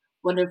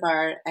one of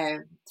our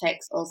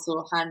techs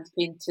also hand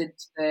painted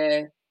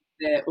the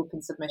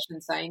open submission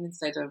sign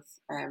instead of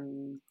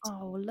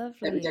lovely,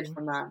 that we did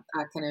from a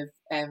kind of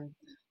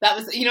that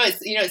was,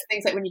 it's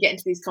things like when you get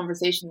into these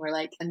conversations where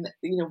like, and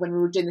when we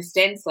were doing the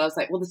stencil, I was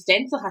like, well, the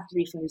stencil has to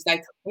be from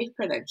recycled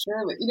paper then,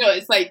 surely.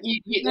 It's like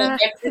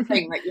like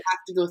everything, like you have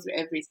to go through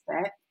every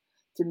step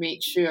to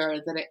make sure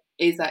that it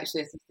is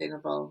actually a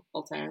sustainable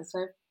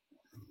alternative.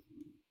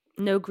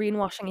 No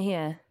greenwashing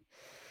here.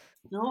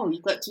 No,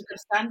 you've got to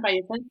stand by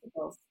your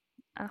principles.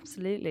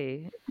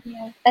 Absolutely.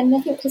 Yeah, and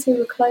I think because we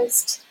were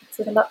closed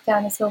to the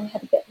lockdown as well, we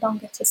had a bit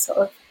longer to sort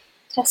of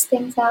test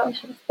things out and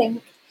have a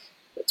think,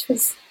 which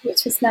was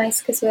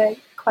nice because we're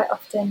quite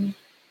often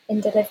in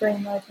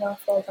delivering mode with our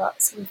full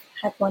art. So we've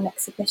had one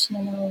exhibition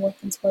and then we're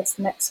working towards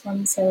the next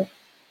one. So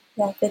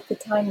yeah, the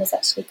time was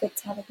actually good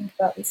to have a think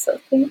about these sort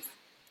of things.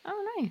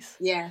 Oh, nice.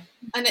 Yeah,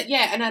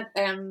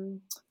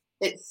 and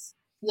it's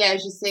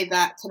as you say,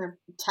 that kind of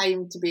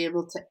time to be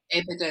able to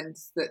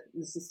evidence that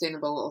the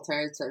sustainable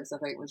alternatives, I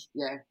think, was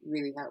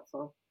really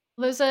helpful.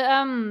 There's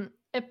a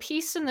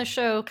piece in the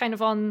show kind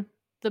of on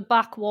the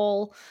back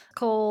wall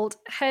called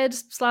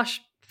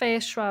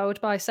Head/Face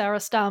Shroud by Sarah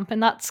Stamp,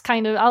 and that's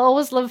kind of, I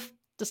always love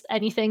just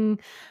anything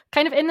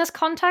kind of in this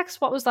context.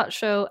 What was that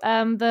show?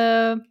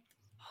 The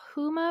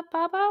Huma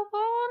Baba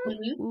one?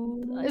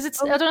 Mm-hmm. Is it?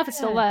 I don't know if it's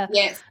still there.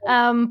 Yes.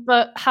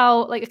 But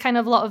how like kind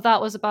of a lot of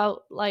that was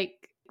about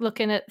like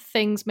looking at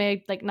things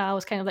made like now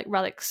as kind of like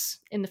relics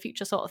in the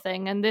future sort of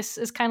thing, and this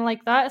is kind of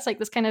like that. It's like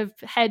this kind of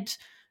head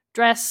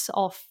dress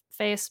or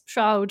face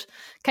shroud,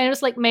 kind of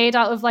just like made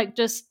out of like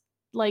just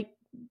like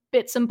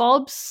bits and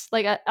bobs.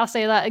 Like I'll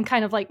say that, and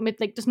kind of like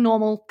like just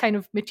normal kind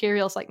of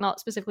materials, like not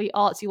specifically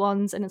artsy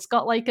ones. And it's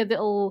got like a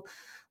little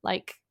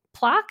like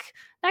plaque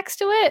next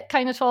to it,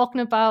 kind of talking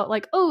about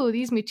like, oh,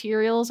 these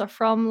materials are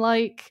from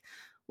like,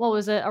 what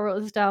was it? I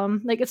wrote this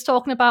down. Like it's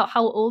talking about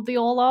how old they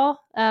all are.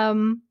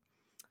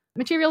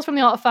 Materials from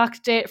the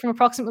artifact date from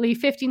approximately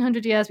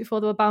 1500 years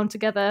before they were bound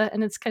together,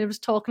 and it's kind of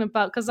just talking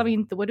about, because I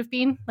mean there would have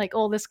been like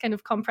all this kind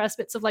of compressed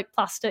bits of like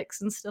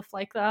plastics and stuff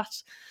like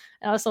that,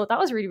 and I thought that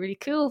was really, really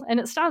cool. And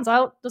it stands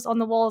out just on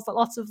the walls, like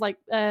lots of like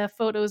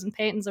photos and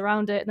paintings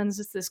around it, and then there's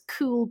just this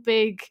cool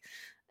big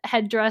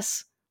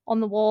headdress on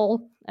the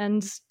wall,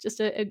 and just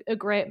a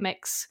great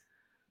mix.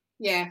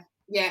 Yeah,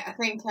 I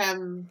think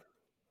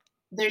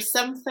there's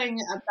something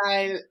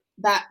about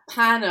that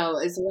panel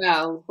as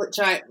well, which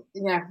I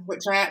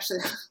actually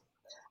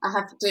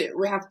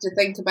we have to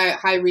think about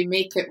how we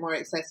make it more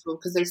accessible,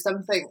 because there's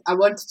something I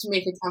wanted to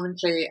make a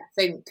commentary, I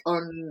think,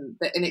 on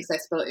the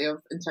inaccessibility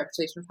of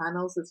interpretation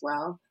panels as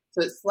well.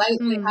 So it's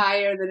slightly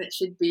higher than it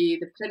should be.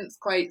 The print's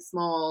quite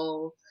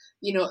small,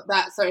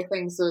 that sort of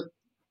thing. So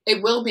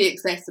it will be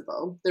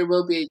accessible. There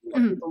will be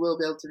people will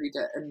be able to read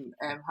it and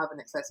have an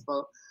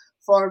accessible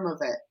form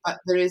of it.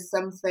 But there is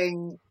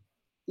something.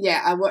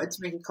 Yeah, I wanted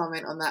to make a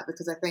comment on that,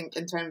 because I think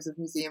in terms of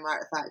museum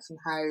artifacts and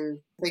how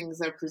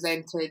things are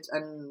presented,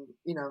 and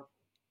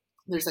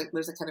there's a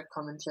kind of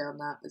commentary on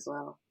that as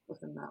well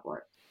within that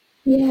work.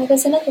 Yeah,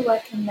 there's another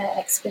work in the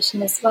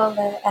exhibition as well,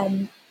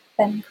 the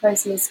Ben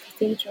Crozier's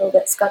Cathedral,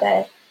 that's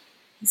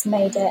he's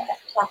made a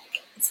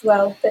plaque as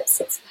well that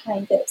sits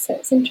behind it. So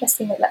it's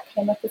interesting that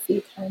came up a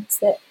few times,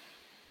 that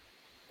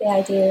the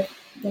idea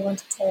they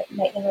wanted to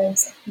make their own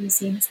sort of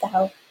museum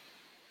style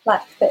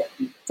plaque that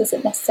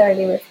doesn't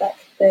necessarily reflect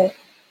the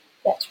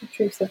actual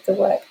truth of the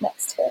work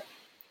next to it.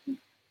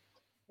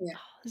 Yeah,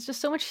 there's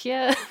just so much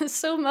here.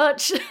 So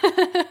much.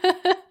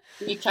 Are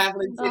you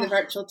traveling through the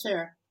virtual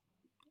tour?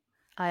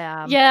 I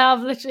am. Yeah,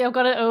 I've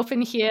got it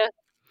open here.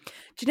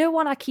 Do you know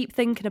one I keep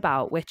thinking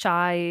about, which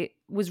I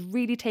was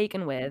really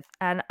taken with,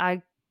 and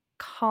I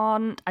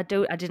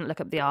didn't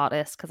look up the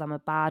artist because I'm a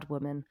bad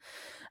woman.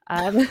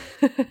 But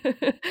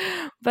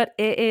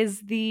it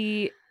is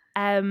the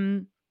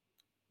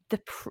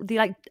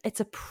like,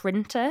 it's a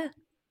printer,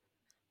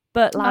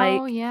 but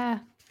like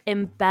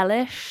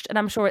embellished, and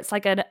I'm sure it's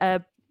like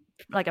a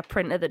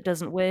printer that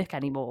doesn't work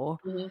anymore.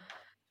 Mm-hmm.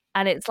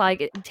 And it's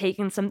like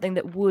taking something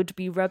that would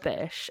be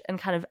rubbish and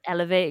kind of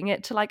elevating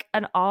it to like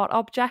an art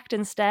object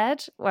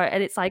instead,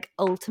 and it's like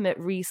ultimate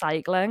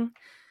recycling.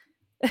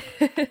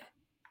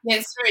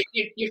 Yeah, sorry,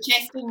 you're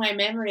testing my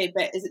memory,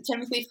 but is it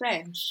Timothy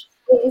French?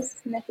 It is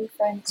Timothy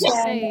French.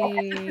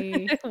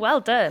 Hey.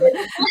 Well done.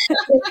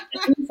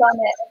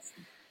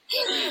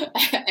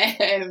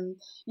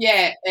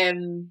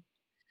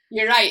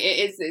 You're right.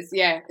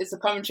 It's a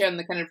commentary on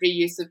the kind of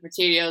reuse of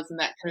materials, and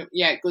that kind of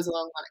it goes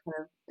along that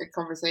kind of a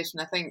conversation.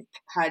 I think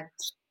had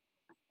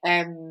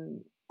a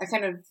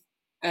kind of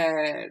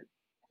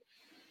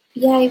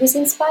he was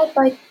inspired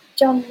by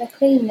John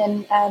McLean,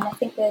 and I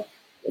think that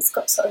it's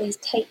got sort of these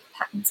tape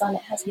patterns on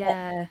it, hasn't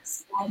it?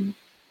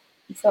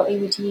 He thought he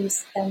would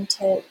use them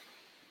to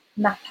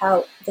map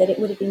out that it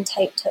would have been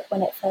taped up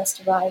when it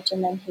first arrived,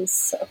 and then he's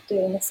sort of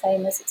doing the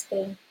same as it's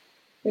being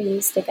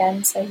reused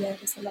again. So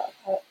there's a lot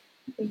about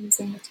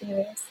reusing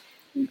materials.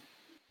 And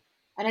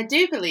I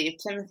do believe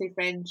Timothy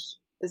French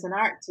is an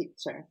art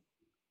teacher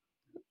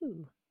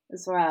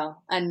as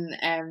well. And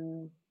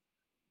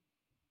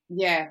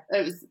it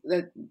was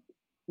there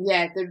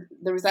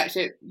was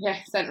actually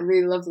sent a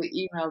really lovely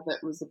email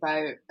that was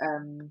about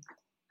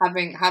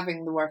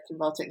having the work in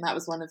Baltic, and that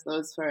was one of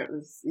those where it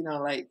was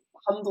like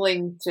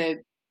humbling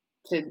to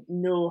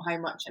know how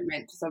much it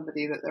meant to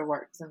somebody that their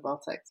work was in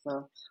Baltic.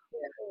 So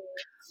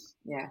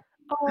yeah.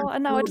 Oh,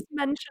 and now I just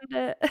mentioned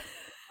it.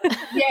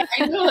 Yeah,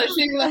 I know, it's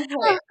really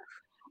lovely.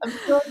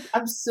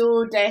 I'm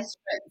so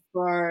desperate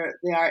for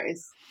the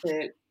artists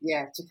to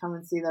come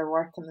and see their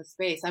work in the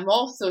space. I'm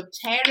also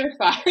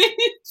terrified.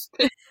 It's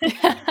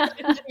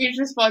a huge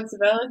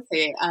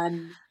responsibility,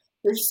 and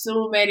there's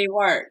so many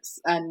works,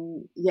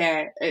 and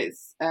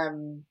it's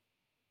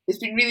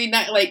been really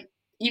nice. Like,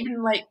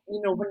 even like,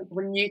 you know,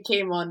 when you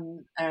came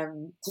on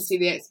to see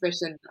the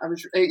exhibition, I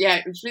was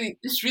it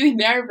was really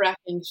nerve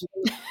wracking.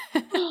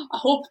 I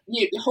hope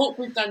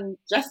we've done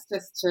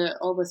justice to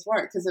all this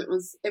work, because it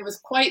was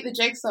quite the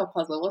jigsaw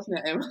puzzle, wasn't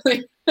it,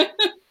 Emily?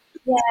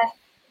 Yeah.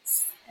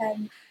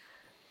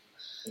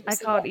 I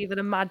can't even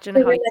imagine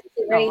how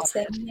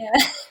rating.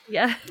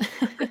 Yeah.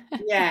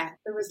 Yeah,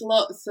 there was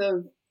lots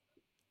of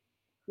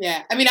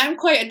I mean, I'm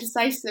quite a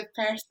decisive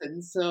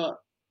person, so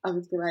I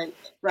would be like,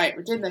 right,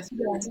 we're doing this,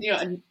 you know,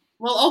 and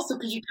well, also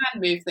because you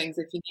can move things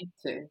if you need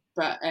to,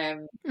 but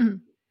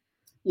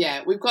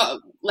we've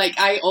got, like,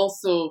 I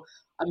also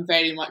am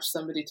very much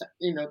somebody to,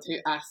 you know,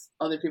 to ask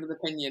other people's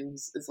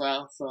opinions as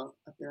well. So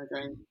I feel like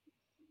going,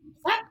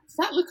 does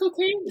that look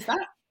okay? Is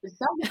that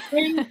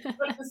okay?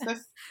 What is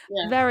this?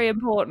 Yeah. Very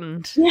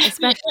important,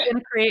 especially in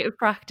a creative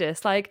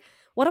practice. Like,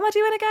 what am I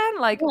doing again?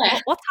 Like,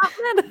 what's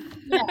happening?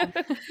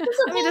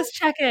 Let me just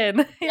check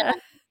in. Yeah.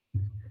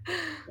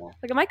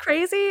 Like, am I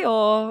crazy,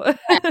 or does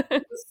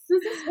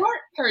this work,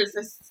 or is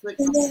this like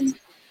something?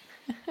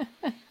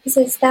 Because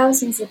there's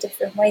thousands of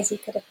different ways you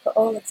could have put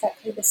all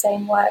exactly the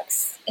same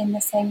works in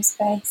the same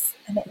space,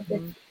 and it would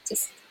have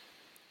just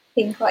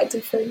been quite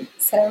different.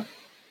 So,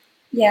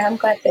 yeah, I'm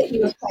glad that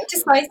you were quite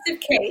decisive,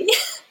 Kate.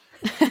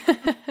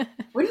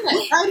 Wouldn't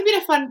it? That would have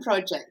been a fun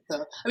project,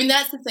 though. I mean,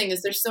 that's the thing,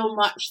 is there's so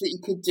much that you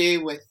could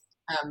do with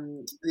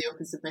the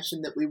open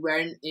submission that we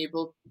weren't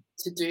able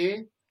to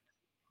do.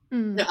 You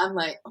know, I'm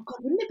like, oh God,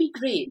 wouldn't it be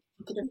great if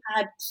we could have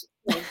had,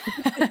 like,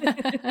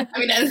 I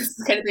mean, this is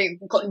the kind of thing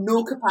we've got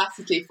no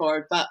capacity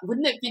for, but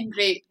wouldn't it have been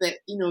great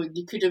that, you know,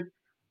 you could have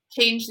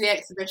changed the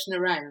exhibition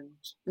around,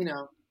 you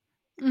know,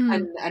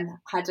 and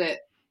had it,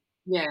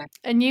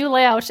 a new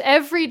layout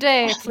every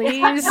day,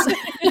 please.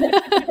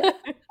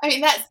 I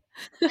mean, that's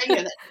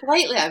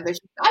slightly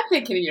ambitious. I'm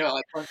thinking, you know,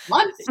 like once a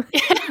month.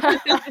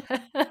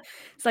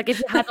 It's like if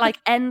you had like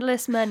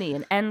endless money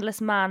and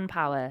endless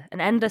manpower and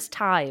endless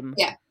time.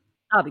 Yeah.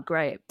 That'd be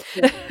great.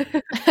 The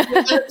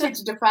ability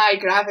to defy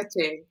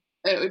gravity.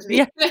 It would be.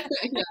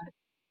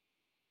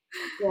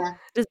 Yeah.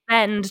 Just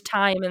bend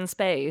time and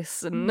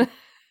space. And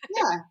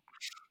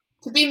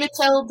to be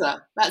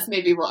Matilda. That's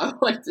maybe what I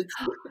wanted to do.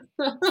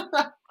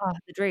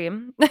 The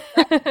dream.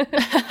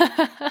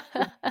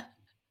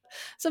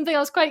 Something I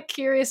was quite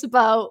curious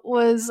about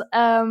was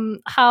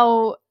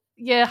how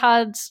you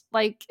had,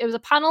 like, it was a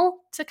panel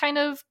to kind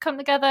of come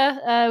together.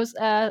 It was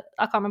I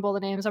can't remember all the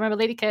names. I remember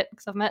Lady Kit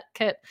because I've met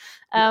Kit.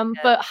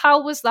 But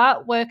how was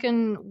that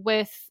working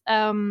with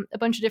a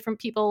bunch of different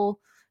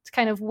people to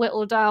kind of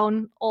whittle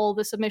down all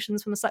the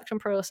submissions from the selection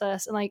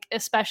process? And like,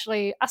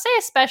 especially, I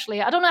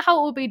don't know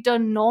how it would be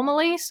done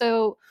normally.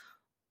 So,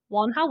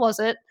 one, how was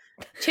it?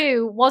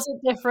 Two, was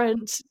it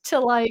different to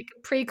like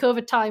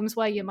pre-COVID times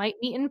where you might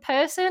meet in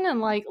person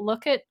and like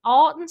look at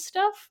art and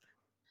stuff?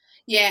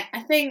 Yeah, I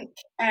think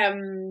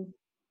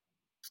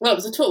well, it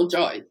was a total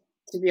joy,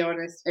 to be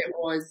honest. It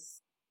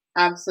was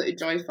absolutely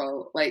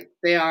joyful. Like,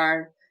 they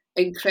are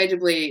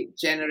incredibly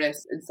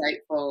generous,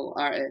 insightful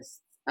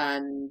artists,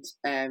 and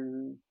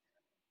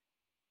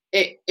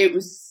it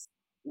was,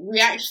 we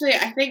actually,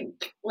 I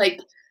think,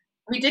 like,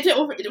 we did it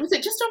over, was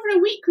it just over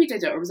a week we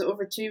did it, or was it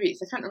over 2 weeks?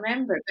 I can't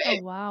remember.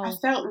 But wow. I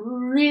felt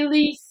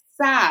really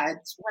sad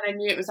when I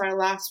knew it was our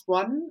last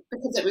one,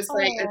 because it was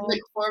like, I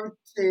look forward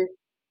to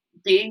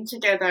being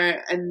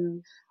together,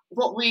 and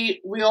what we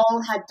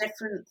all had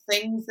different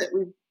things that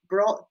we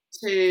brought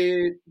to,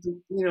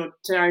 you know,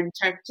 to our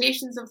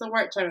interpretations of the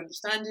work, to our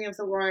understanding of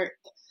the work.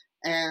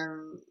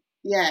 And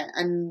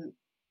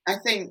I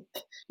think,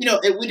 you know,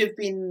 it would have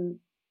been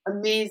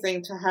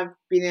amazing to have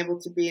been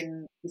able to be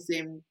in the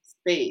same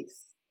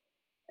space,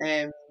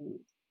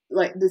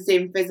 like the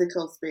same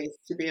physical space,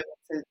 to be able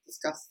to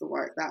discuss the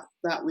work.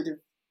 That would have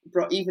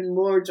brought even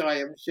more joy,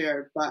 I'm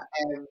sure. But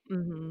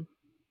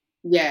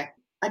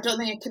I don't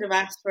think I could have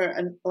asked for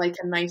a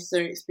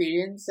nicer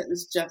experience. It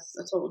was just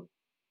a total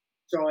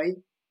joy.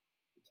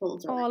 Oh,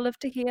 I love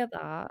to hear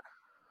that.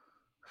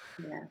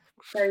 Yeah,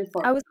 very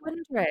fun. I was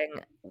wondering,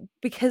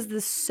 because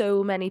there's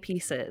so many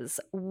pieces,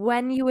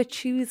 when you were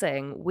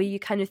choosing, were you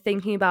kind of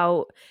thinking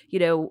about, you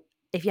know,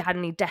 if you had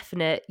any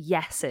definite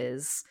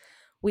yeses?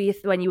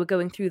 When you were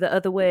going through the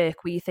other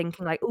work, were you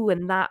thinking like, oh,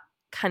 and that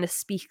kind of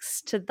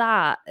speaks to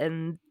that,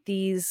 and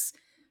these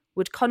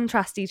would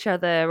contrast each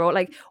other,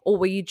 or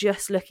were you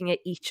just looking at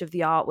each of the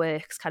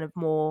artworks kind of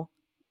more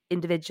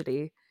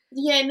individually?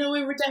 Yeah, no,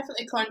 we were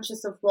definitely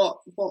conscious of what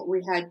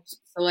we had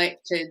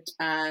selected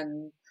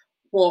and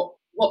what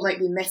might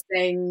be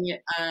missing,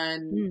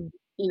 and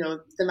you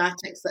know,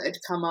 thematics that had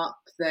come up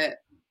that,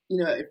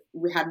 if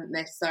we hadn't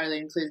necessarily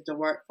included a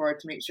work for,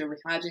 to make sure we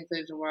had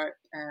included a work.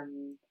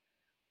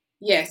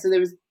 So there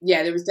was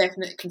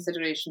definite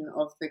consideration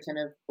of the kind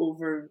of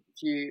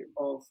overview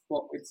of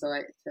what we'd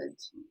selected.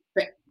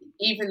 But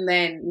even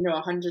then,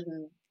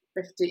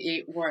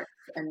 158 works,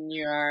 and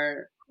you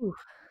are,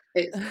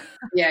 it's,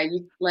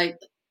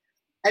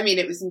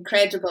 it was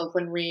incredible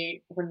when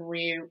we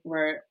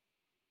were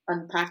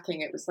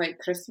unpacking. It was like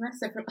Christmas.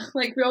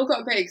 We all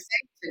got very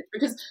excited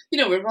because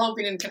we've all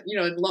been in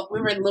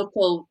we were in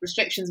local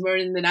restrictions. We were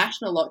in the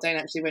national lockdown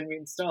actually when we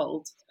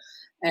installed,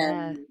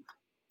 and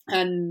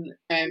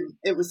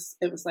it was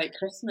like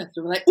Christmas.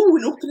 We were like, oh,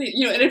 an opening,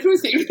 and everyone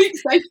was getting really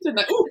excited and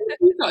like, oh,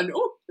 we got an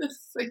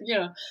this,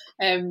 there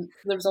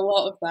was a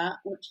lot of that,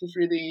 which was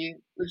really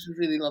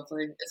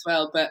lovely as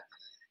well. But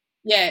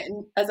yeah,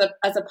 as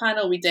a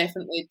panel, we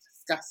definitely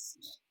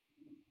discussed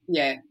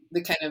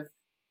the kind of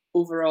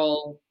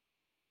overall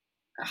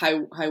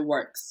how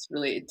works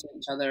related to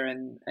each other,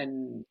 and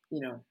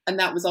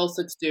that was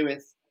also to do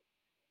with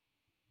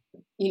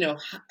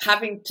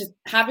having to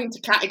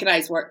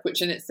categorize work,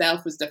 which in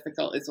itself was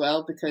difficult as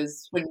well,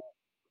 because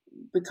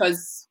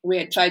we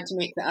had tried to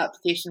make the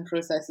application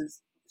process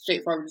as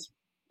straightforward as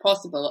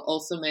possible. It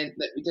also meant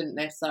that we didn't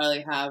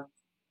necessarily have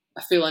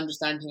a full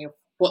understanding of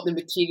what the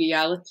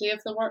materiality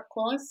of the work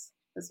was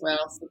as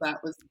well. So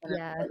that was kind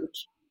of,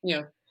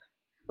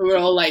 we were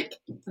all like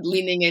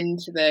leaning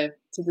into the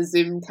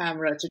Zoom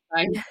camera to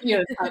try and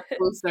have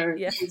closer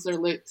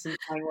looks and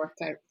try and work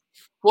out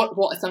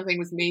what something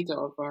was made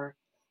of, or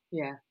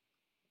And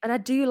I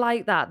do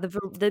like that,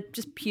 the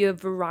just pure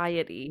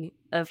variety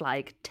of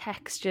like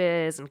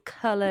textures and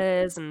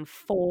colours and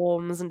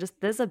forms, and just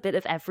there's a bit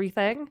of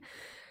everything.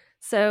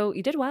 So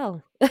you did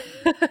well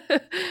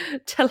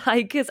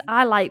because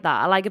I like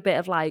that. I like a bit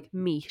of like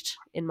meat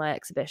in my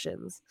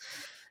exhibitions.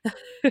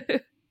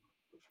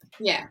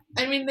 Yeah,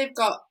 I mean, they've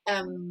got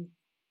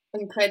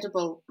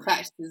incredible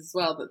practices as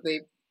well that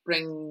they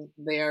bring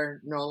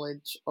their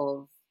knowledge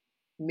of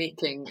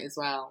making as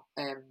well,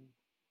 and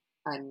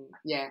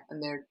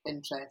their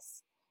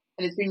interests,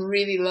 and it's been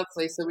really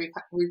lovely. So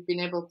we've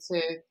been able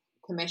to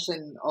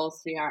commission all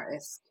 3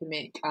 artists to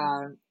make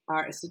an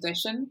artist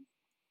edition,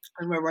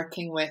 and we're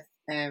working with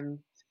the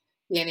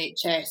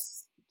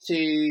NHS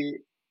to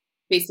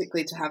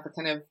basically to have a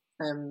kind of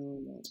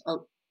a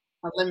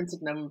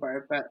limited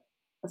number, but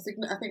I think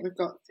we've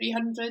got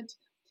 300 to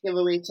give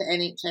away to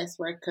NHS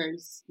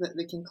workers that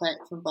they can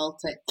collect from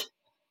Baltic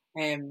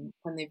when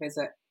they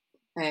visit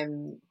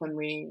in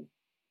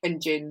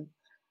June.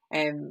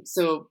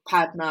 So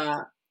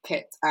Padma,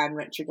 Kit and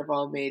Richard have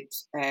all made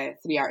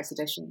 3 artist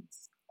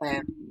editions.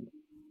 Have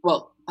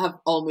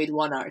all made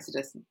 1 artist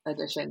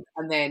edition,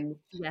 and then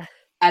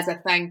as a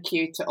thank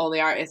you to all the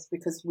artists,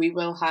 because we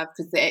will have,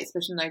 because the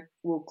exhibition now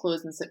will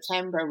close in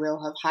September,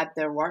 we'll have had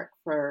their work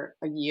for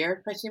a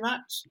year pretty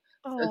much.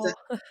 So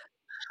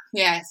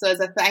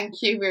as a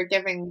thank you, we're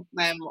giving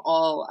them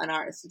all an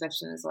artist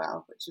edition as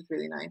well, which is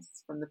really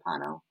nice from the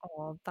panel.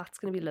 Oh, that's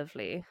going to be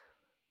lovely.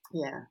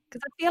 Yeah.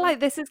 Because I feel like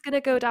this is going to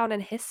go down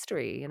in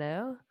history,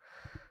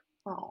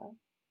 Oh,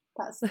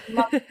 that's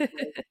lovely.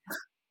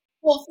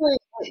 Hopefully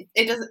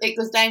it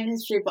goes down in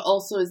history, but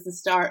also is the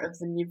start of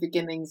the new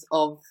beginnings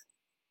of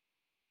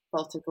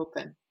Baltic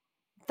Open.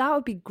 That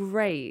would be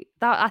great.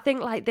 I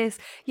think like this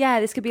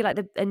could be like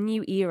a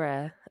new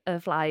era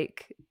of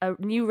like a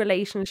new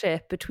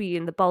relationship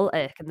between the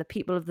Baltic and the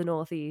people of the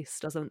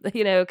Northeast or something,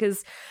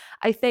 because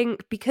I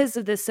think because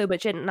of there's so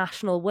much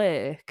international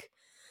work,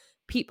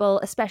 people,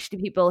 especially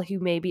people who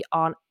maybe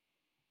aren't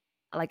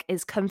like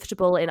as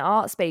comfortable in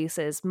art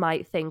spaces,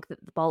 might think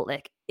that the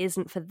Baltic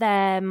isn't for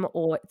them,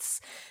 or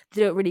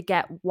they don't really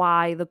get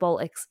why the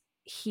Baltic's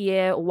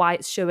here, or why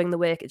it's showing the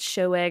work it's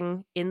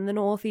showing in the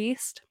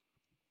Northeast.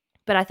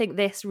 But I think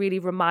this really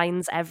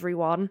reminds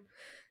everyone,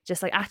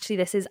 just like, actually,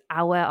 this is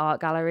our art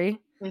gallery,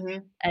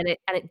 and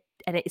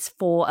it's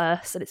for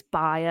us, and it's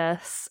by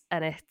us,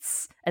 and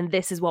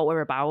this is what we're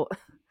about.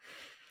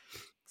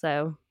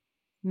 So,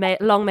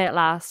 long may it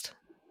last.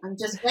 I'm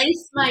just very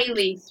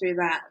smiley through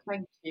that.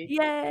 Thank you.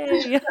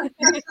 Yay!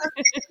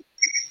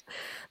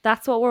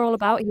 That's what we're all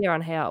about here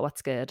on Hey Art,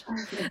 What's Good.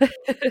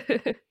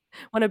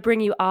 Want to bring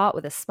you art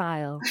with a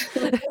smile.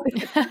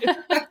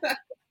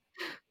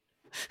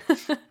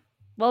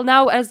 Well,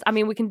 now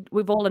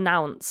we've all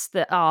announced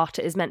that art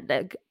is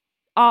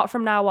art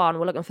from now on.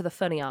 We're looking for the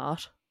funny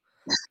art.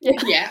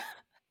 Yeah.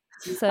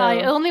 So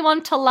I only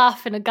want to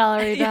laugh in a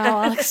gallery now.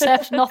 I'll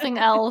accept nothing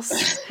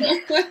else.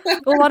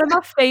 Well, one of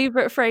my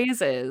favourite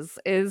phrases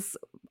is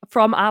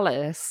from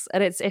Alice,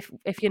 and it's if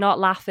you're not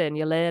laughing,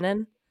 you're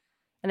learning.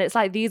 And it's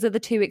like, these are the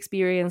 2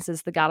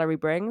 experiences the gallery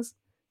brings.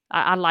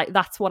 I like,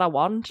 that's what I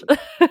want.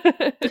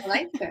 I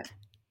like it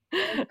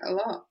a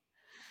lot.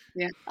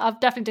 Yeah, I've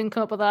definitely didn't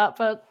come up with that,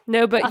 but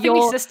no, but I think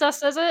my sister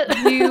says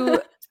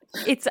it.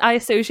 I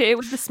associate it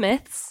with the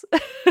Smiths.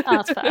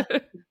 That's fair.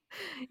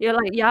 You're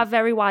like, you have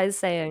very wise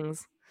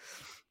sayings.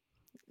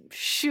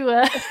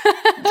 Sure.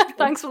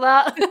 Thanks for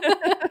that.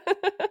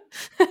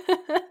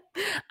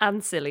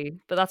 And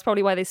silly, but that's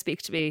probably why they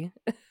speak to me.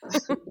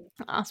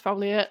 That's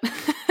probably it.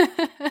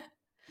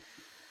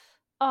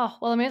 Oh,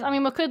 well, amazing. I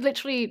mean, we could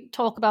literally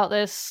talk about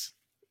this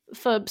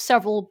for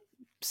several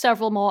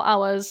more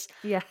hours.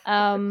 Yeah.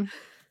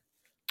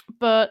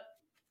 But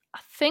I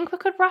think we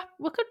could wrap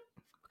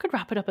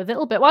it up a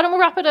little bit. Why don't we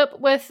wrap it up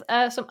with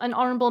an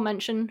honorable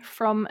mention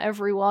from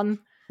everyone?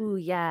 Ooh,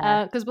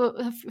 yeah. Because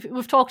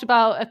we've talked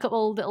about a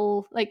couple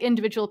little like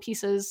individual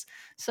pieces.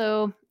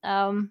 So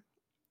I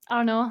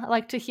don't know. I'd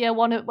like to hear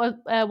one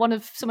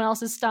of someone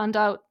else's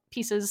standout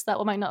pieces that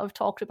we might not have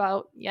talked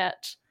about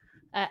yet.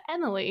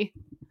 Emily,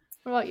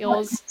 what about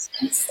yours?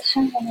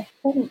 Hang on, I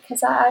think,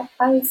 because I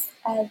was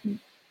going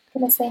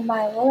to say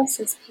Maya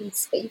Wallace's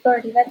piece, but you've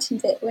already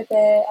mentioned it with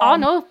the. Oh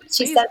no,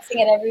 she's dancing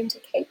in her room to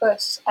Kate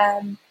Bush.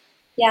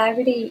 Yeah, I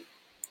really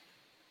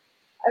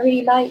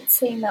liked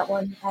seeing that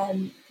one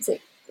because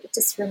it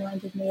just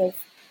reminded me of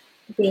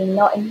being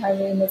not in my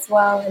room as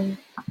well, and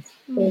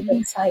being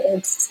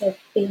excited to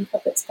be in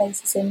public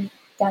spaces and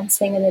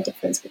dancing, and the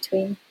difference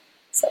between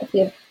sort of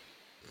your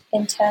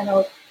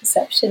internal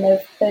perception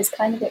of those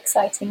kind of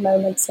exciting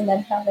moments and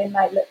then how they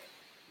might look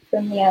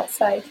from the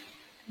outside.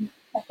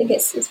 I think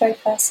it's very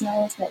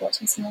personal, isn't it,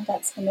 watching someone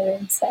dancing in the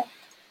room? So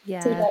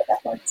yeah, I do like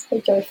that one. It's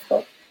very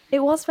joyful.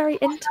 It was very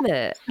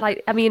intimate.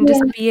 Like, I mean,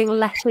 just being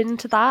let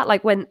into that,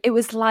 like when it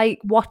was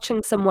like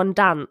watching someone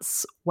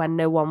dance when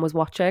no one was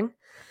watching.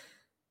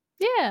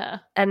 Yeah.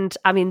 And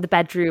I mean, the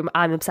bedroom,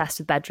 I'm obsessed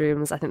with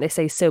bedrooms. I think they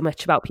say so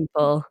much about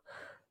people.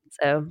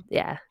 So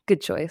yeah,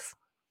 good choice.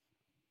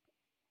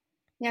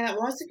 Yeah, that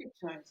was a good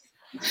choice.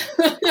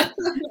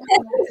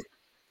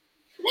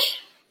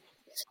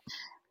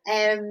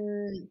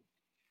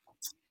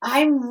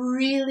 I'm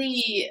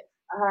really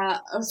I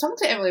was talking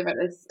to Emily about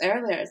this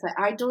earlier. It's like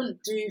I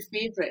don't do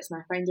favourites, and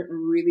I find it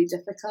really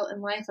difficult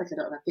in life. Like I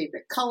don't have a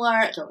favourite colour,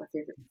 I don't have a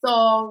favourite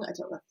song, I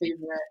don't have a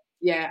favourite.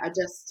 Yeah, I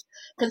just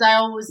because I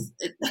always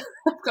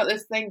I've got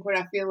this thing where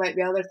I feel like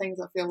the other things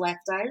I feel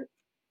left out.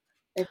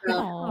 If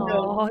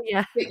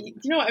yeah. Do you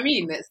know what I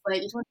mean? It's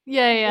like you don't.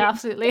 Yeah,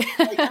 absolutely.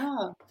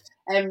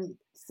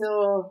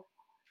 So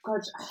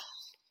God,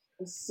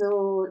 it's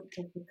so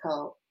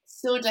difficult.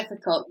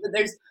 But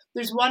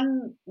there's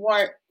one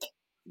work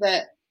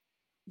that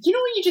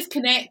when you just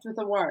connect with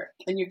a work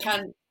and you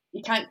can't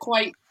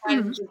quite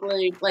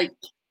tangibly like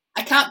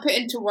I can't put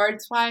into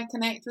words why I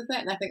connect with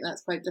it, and I think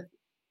that's quite difficult.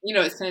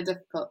 It's kind of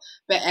difficult.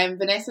 But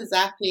Vanessa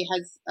Zappi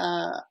has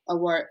a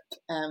work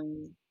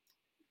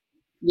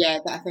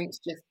that I think is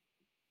just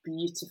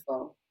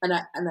beautiful, and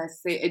I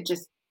say it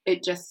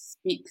just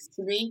speaks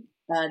to me,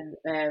 and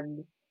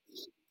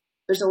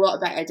there's a lot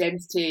about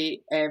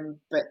identity,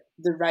 but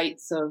the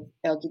rights of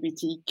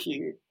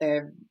LGBTQ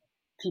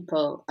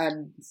people,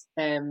 and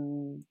I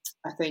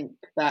think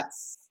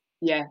that's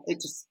it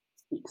just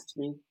speaks to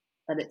me,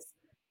 and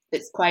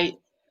it's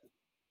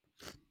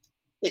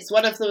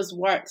one of those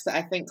works that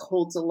I think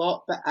holds a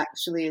lot, but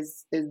actually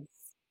is in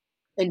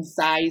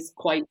size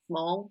quite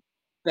small.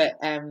 But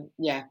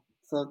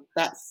so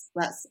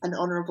that's an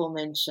honourable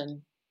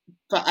mention.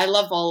 But I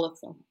love all of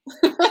them.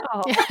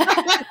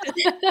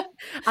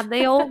 And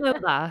they all know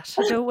that.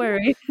 Don't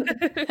worry.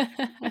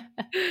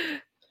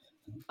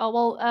 Oh,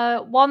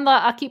 well, one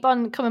that I keep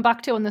on coming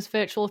back to on this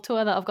virtual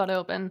tour that I've got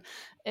open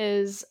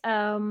is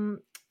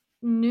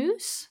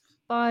Noose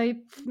by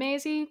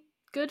Maisie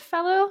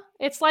Goodfellow.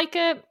 It's like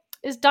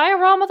is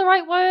diorama the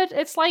right word?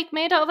 It's like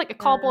made out of like a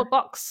cardboard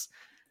box.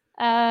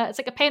 It's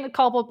like a painted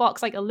cardboard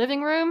box, like a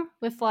living room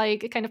with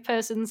like a kind of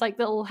person's like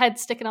little head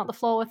sticking out the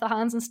floor with their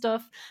hands and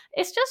stuff.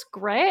 It's just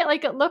great.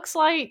 Like it looks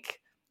like,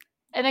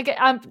 and again,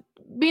 I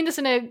mean this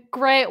in a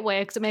great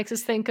way because it makes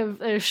us think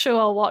of a show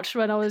I watched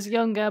when I was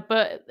younger,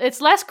 but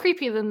it's less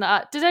creepy than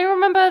that. Did anyone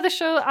remember the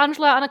show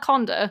Angela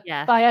Anaconda?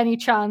 Yeah. By any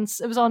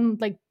chance? It was on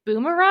like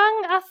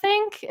Boomerang, I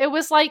think. It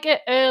was like an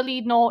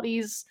early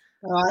noughties.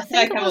 I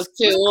think I was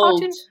too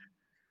old.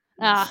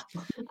 I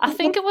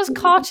think it was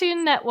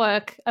Cartoon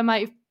Network. I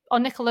might have, or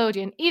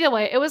Nickelodeon. Either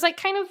way, it was like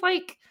kind of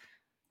like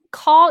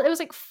it was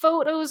like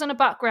photos in a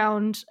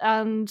background,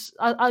 and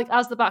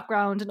as the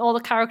background, and all the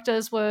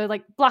characters were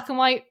like black and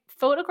white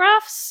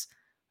photographs,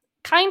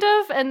 kind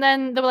of, and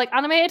then they were like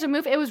animated and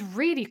moved. It was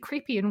really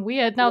creepy and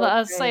weird now that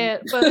I say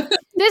it, but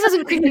this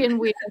isn't creepy and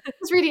weird.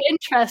 It's really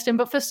interesting,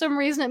 but for some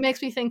reason it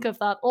makes me think of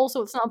that.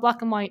 Also, it's not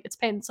black and white, it's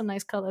painted some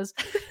nice colors,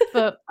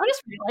 but I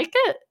just really like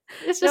it.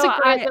 It's just a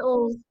great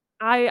little...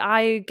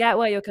 I get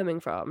where you're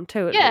coming from,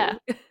 totally. Yeah.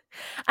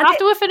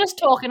 After we're finished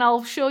talking,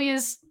 I'll show you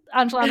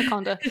Angela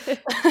Anaconda.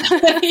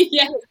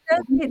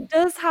 It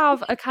does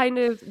have a kind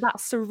of that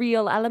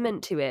surreal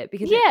element to it,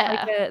 because it's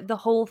like the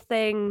whole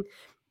thing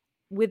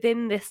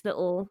within this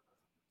little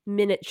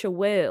miniature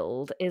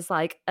world is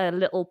like a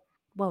little,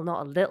 well,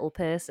 not a little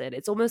person.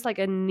 It's almost like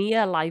a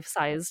near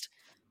life-sized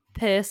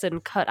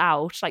person cut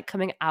out, like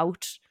coming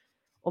out,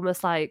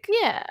 almost like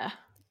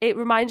It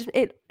reminds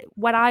me,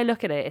 when I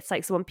look at it, it's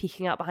like someone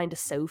peeking out behind a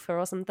sofa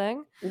or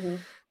something. Mm-hmm.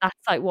 That's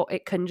like what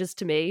it conjures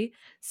to me.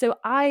 So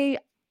I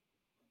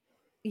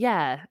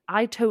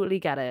totally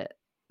get it.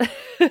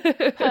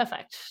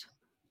 Perfect.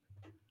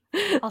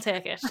 I'll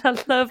take it.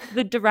 I love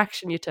the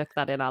direction you took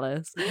that in,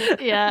 Alice.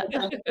 Yeah.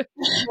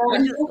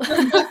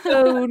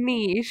 So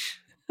niche.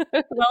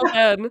 Well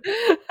done.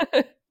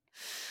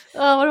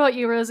 Oh, what about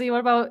you, Rosie?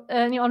 What about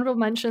any honorable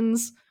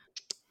mentions?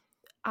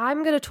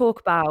 I'm going to talk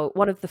about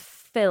one of the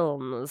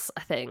films,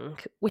 I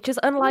think, which is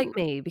unlike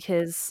me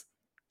because,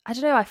 I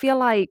don't know, I feel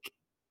like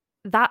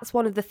that's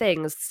one of the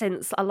things,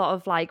 since a lot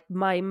of like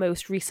my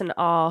most recent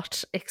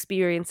art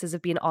experiences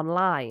have been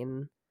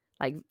online,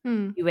 like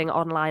viewing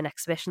online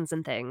exhibitions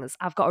and things,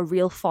 I've got a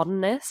real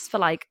fondness for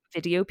like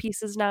video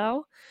pieces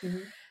now. Mm-hmm.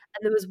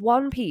 And there was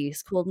one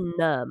piece called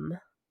Numb,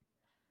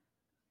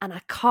 and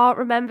I can't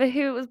remember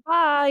who it was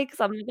by because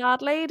I'm a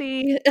bad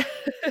lady.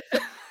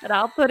 And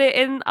I'll put it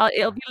in,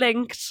 it'll be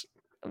linked.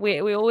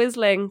 We always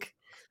link.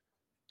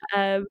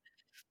 But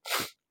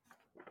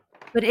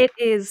it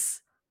is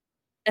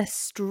a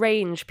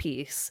strange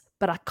piece,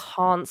 but I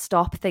can't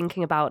stop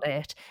thinking about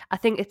it. I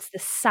think it's the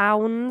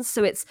sounds.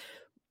 So it's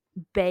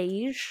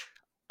beige,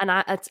 and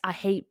I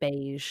hate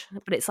beige,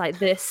 but it's like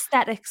the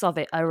aesthetics of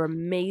it are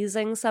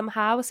amazing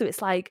somehow. So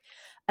it's like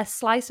a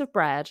slice of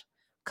bread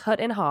cut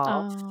in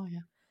half. Oh, yeah.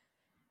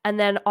 And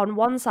then on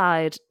one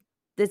side,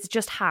 there's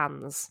just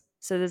hands.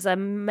 So there's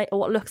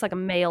what looks like a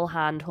male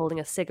hand holding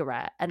a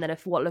cigarette, and then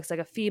what looks like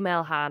a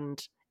female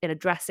hand in a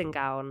dressing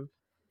gown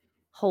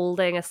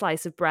holding a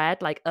slice of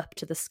bread, like up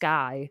to the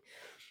sky.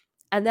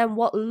 And then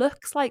what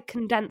looks like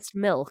condensed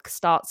milk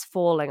starts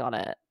falling on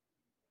it.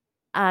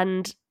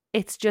 And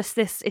it's just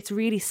this, it's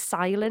really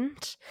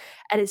silent,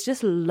 and it's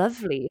just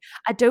lovely.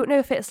 I don't know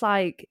if it's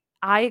like,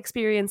 I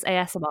experience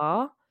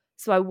ASMR,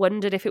 so I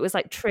wondered if it was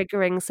like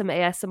triggering some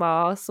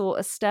ASMR sort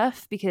of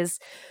stuff, because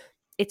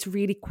it's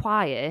really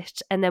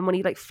quiet, and then when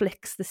he like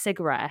flicks the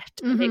cigarette,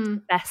 it makes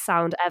the best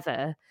sound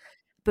ever.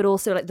 But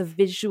also like the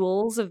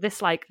visuals of this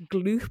like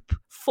gloop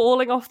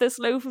falling off this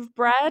loaf of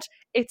bread,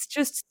 it's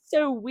just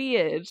so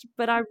weird,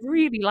 but I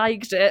really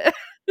liked it.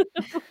 I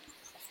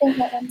think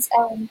that one's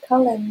Ellen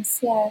Collins.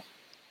 Yeah,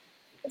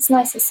 it's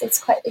nice.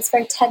 It's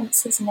very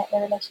tense, isn't it? The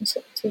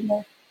relationship between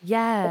the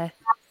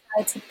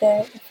sides of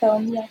the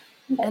film. Yeah,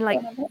 and like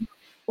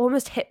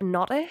almost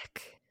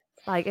hypnotic.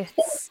 Like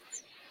it's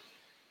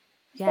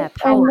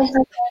powerful. And they have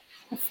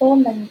a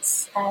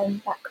performance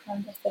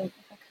background, I think,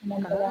 if I can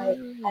remember right.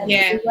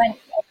 Yeah. We weren't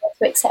able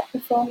to accept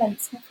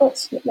performance,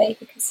 unfortunately,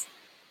 because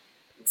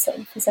it's sort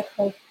of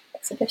physical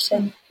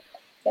exhibition.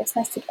 So it's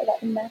nice to get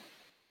that in there.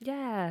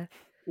 Yeah.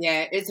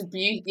 Yeah, it's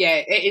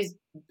it is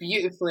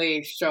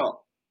beautifully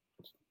shot.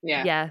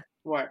 Yeah.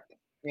 Work.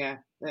 Yeah.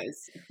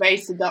 It's very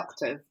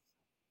seductive.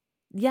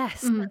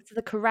 Yes, that's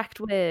the correct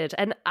word.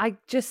 And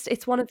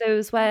it's one of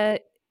those where,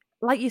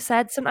 like you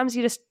said, sometimes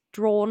you're just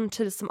drawn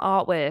to some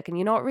artwork and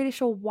you're not really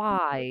sure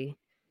why.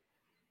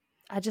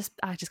 I just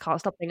can't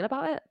stop thinking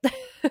about it.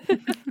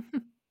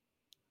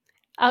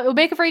 It would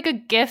make a very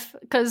good GIF,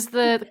 because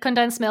the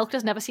condensed milk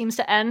just never seems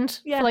to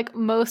end for like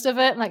most of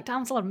it. I'm like,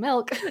 damn, it's a lot of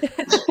milk.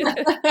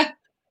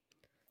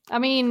 I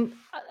mean,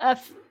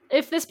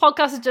 if this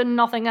podcast has done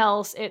nothing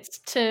else, it's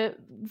to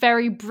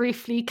very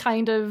briefly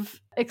kind of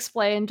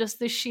explain just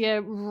the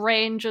sheer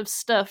range of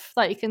stuff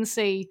that you can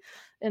see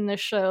in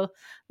this show.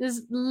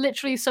 There's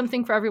literally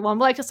something for everyone.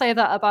 We like to say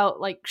that about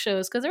like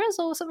shows, because there is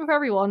always something for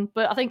everyone,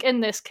 but I think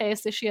in this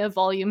case the sheer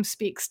volume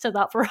speaks to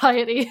that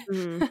variety.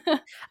 And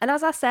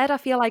as I said, I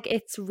feel like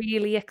it's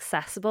really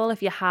accessible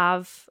if you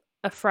have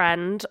a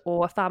friend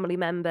or a family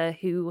member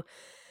who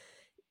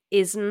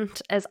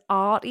isn't as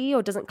arty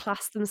or doesn't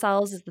class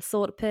themselves as the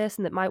sort of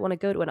person that might want to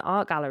go to an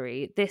art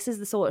gallery. This is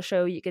the sort of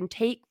show you can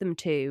take them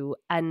to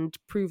and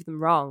prove them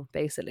wrong,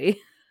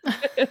 basically.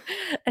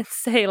 And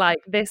say like,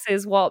 this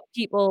is what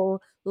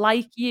people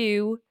like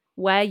you,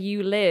 where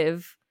you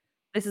live,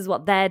 this is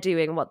what they're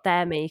doing, what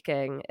they're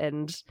making.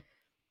 And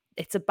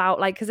it's about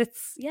like, because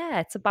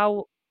it's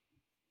about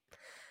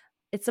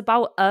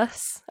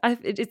us.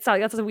 It's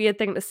like, that's a weird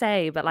thing to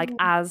say, but like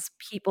as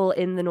people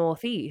in the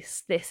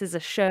Northeast, this is a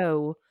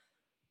show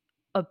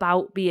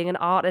about being an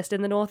artist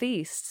in the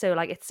Northeast. So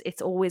like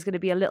it's always going to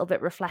be a little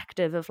bit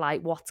reflective of like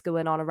what's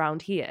going on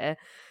around here.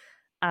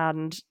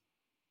 And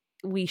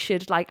we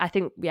should I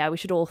think we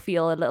should all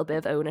feel a little bit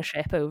of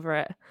ownership over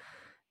it.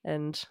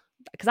 And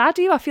because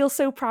I feel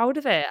so proud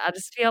of it. I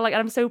just feel like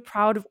I'm so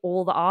proud of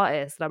all the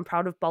artists, and I'm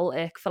proud of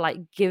Baltic for like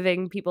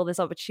giving people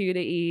this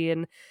opportunity.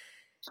 And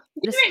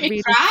you make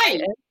me cry.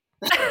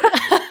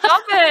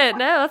 Stop it.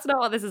 No, that's not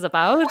what this is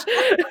about.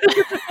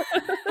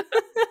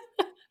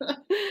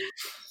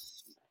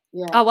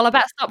 Yeah. Oh, well, I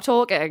better stop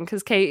talking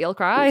because Katie will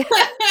cry.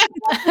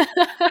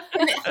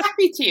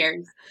 Happy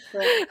tears.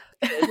 But,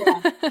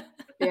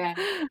 yeah.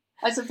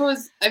 I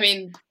suppose, I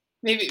mean,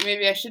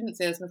 maybe I shouldn't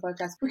say this on the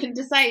podcast. We can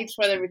decide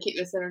whether we keep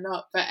this in or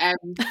not. But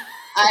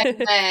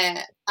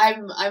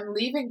I'm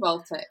leaving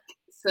Baltic,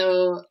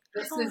 so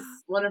this is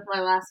one of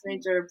my last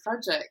major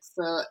projects.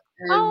 So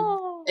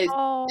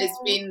it's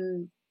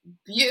been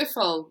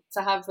beautiful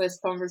to have this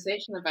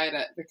conversation about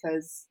it,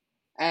 because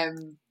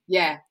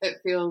it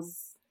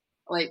feels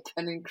like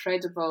an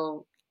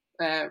incredible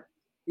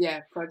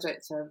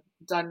project to have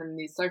done in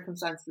these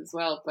circumstances as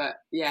well. But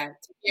yeah,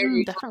 to hear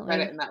you talk about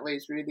definitely. it in that way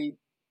is really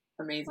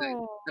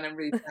amazing, and I'm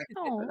really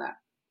thankful for that.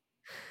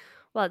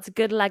 Well, it's a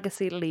good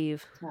legacy to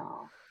leave.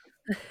 Aw.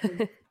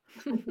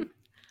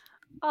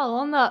 Oh,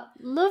 on that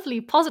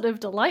lovely, positive,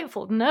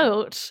 delightful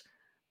note,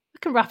 we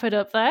can wrap it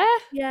up there.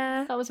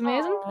 Yeah. That was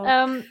amazing.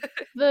 Aw.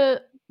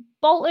 The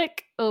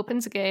Baltic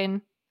opens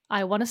again,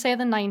 I want to say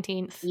the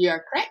 19th. You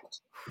are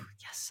correct.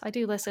 Yes, I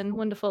do listen.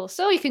 Wonderful.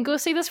 So you can go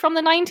see this from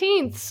the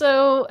 19th.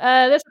 So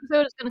this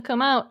episode is going to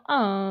come out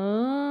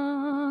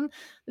on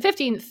the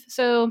 15th.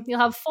 So you'll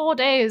have 4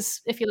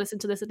 days if you listen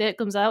to this the day it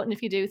comes out. And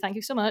if you do, thank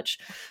you so much,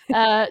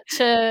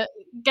 to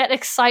get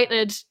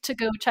excited to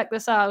go check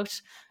this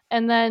out.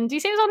 And then, do you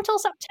say it was on until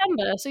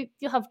September? So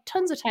you'll have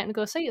tons of time to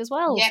go see it as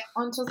well. Yeah,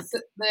 until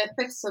the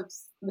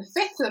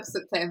 5th of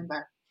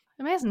September.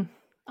 Amazing.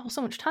 Oh,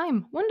 so much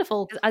time.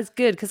 Wonderful. As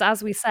good, because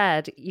as we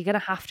said, you're going to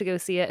have to go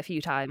see it a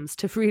few times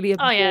to really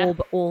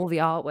absorb all the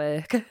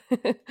artwork.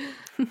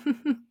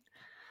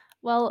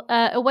 Well,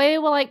 a way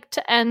we like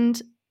to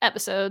end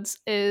episodes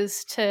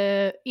is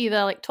to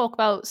either like talk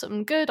about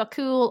something good or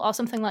cool or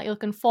something that you're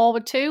looking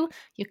forward to.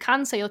 You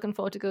can say you're looking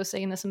forward to go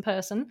seeing this in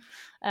person,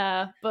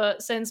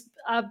 but since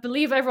I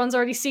believe everyone's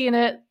already seen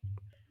it,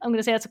 I'm going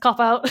to say it's a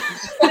cop-out.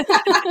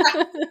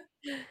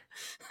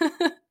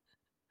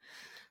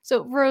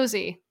 So,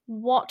 Rosie,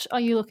 what are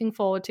you looking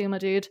forward to, my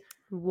dude?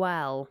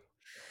 Well,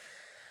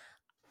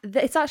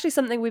 it's actually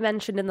something we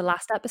mentioned in the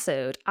last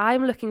episode.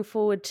 I'm looking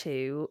forward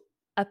to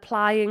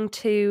applying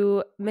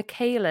to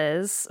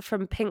Michaela's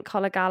from Pink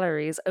Collar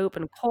Gallery's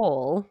open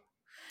call.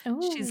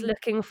 Ooh. She's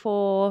looking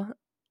for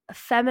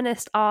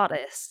feminist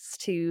artists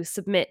to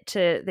submit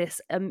to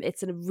this.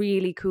 It's a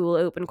really cool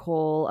open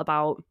call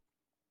about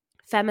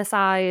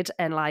femicide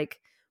and like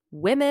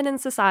women in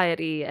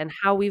society and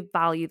how we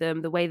value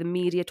them, the way the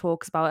media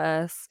talks about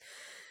us,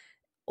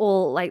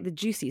 all like the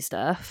juicy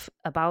stuff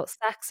about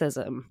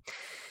sexism.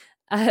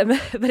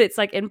 But it's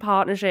like in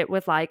partnership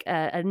with like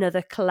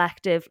another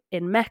collective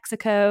in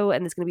Mexico,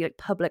 and there's going to be like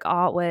public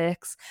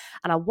artworks.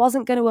 And I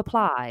wasn't going to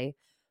apply,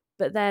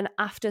 but then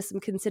after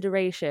some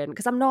consideration,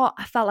 because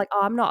I felt like,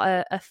 I'm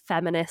not a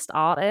feminist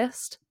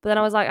artist. But then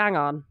I was like, hang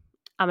on,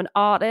 I'm an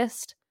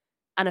artist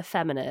and a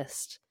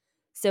feminist.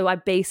 So I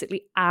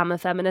basically am a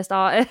feminist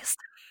artist.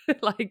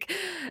 Like,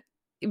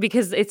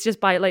 because it's just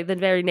by like the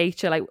very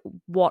nature, like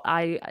what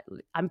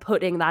I'm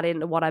putting that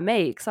into what I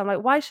make. So I'm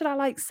like, why should I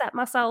like set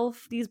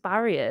myself these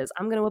barriers?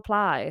 I'm going to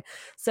apply.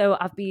 So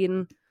I've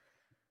been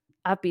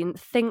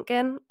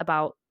thinking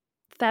about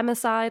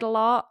femicide a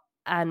lot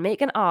and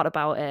making art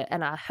about it,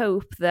 and I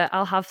hope that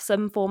I'll have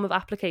some form of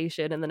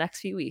application in the next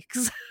few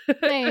weeks.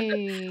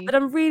 Hey. But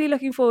I'm really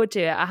looking forward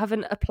to it. I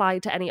haven't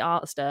applied to any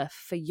art stuff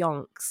for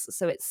yonks,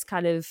 so it's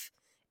kind of,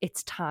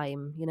 it's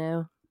time, you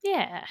know?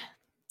 Yeah.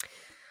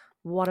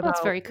 What about...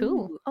 That's very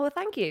cool. Ooh, oh,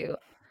 thank you.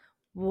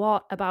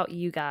 What about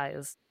you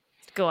guys?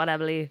 Go on,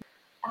 Emily.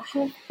 I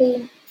have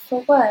been,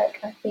 for work,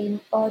 I've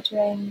been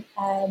ordering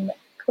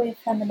queer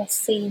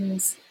feminist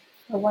scenes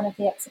for one of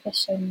the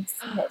exhibitions,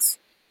 and it's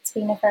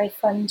been a very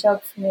fun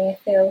job for me. I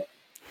feel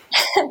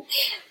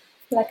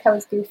like I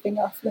was goofing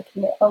off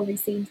looking at all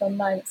these scenes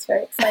online. It's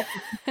very exciting.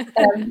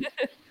 And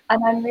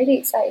I'm really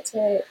excited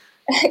to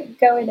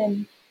go in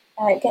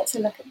and get to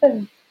look at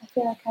them. I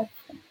feel like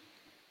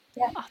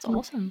That's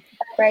awesome.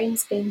 my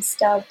brain's been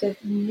starved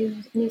of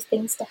new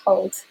things to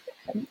hold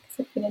because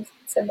I've been into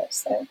so much.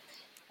 So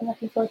I'm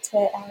looking forward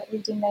to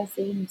reading those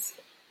zines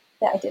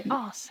that I didn't.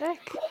 Oh, sick.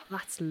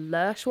 That's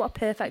lush. What a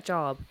perfect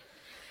job.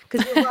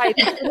 Because you're right,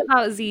 the thing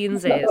about zines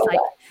is like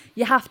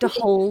you have to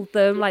hold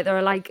them. Like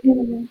they're like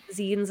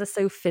zines are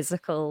so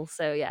physical.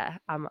 So yeah,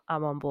 I'm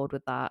on board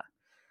with that.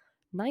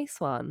 Nice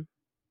one.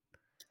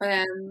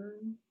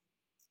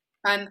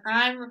 And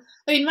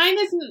mine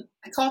isn't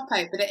a cop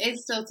out, but it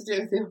is still to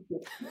do with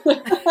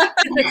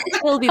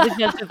the We'll be the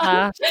judge of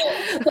that.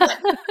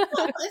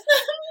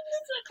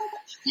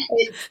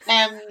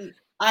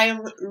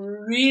 I'm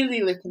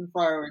really looking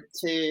forward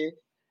to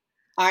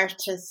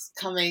artists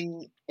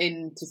coming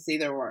in to see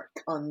their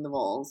work on the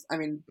walls. I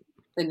mean,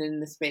 and in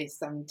the space.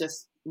 I'm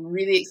just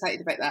really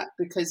excited about that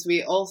because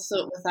we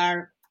also, with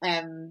our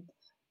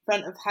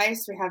front of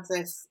house, we have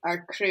this,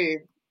 our crew,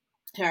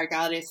 our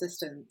gallery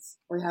assistants,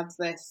 we have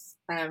this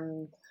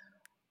kind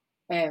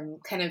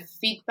of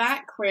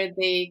feedback where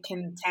they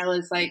can tell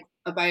us like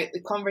about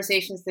the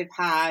conversations they've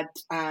had,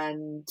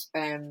 and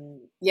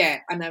and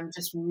I'm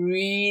just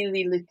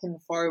really looking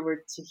forward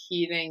to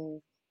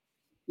hearing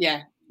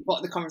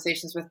what the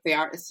conversations with the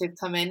artists who've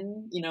come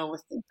in, you know,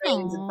 with the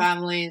friends and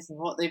families and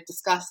what they've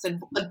discussed,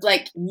 and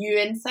like new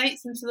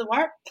insights into the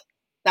work.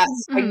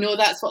 That's I know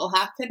that's what'll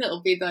happen.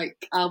 It'll be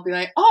like I'll be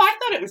like, oh, I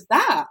thought it was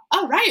that.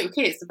 Oh, right,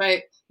 okay, it's about,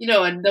 you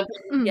know, and there'll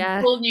be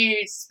whole new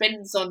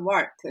spins on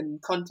work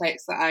and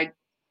context that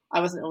I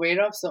wasn't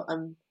aware of. So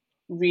I'm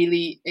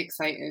really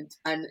excited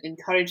and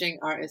encouraging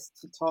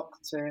artists to talk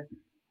to,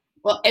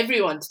 well,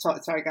 everyone to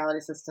talk to our gallery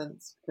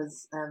assistants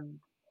because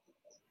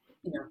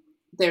you know,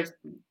 they're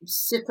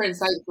super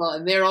insightful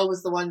and they're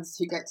always the ones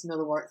who get to know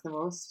the work the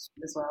most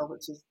as well,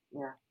 which is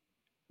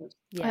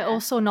Yeah.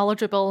 Also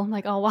knowledgeable.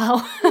 Like, oh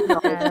wow.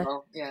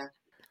 Knowledgeable, yeah.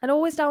 And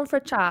always down for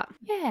a chat.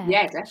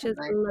 Yeah, definitely. Which is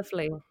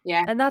lovely.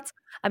 Yeah. And that's,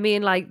 I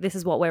mean, like, this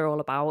is what we're all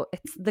about.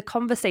 It's the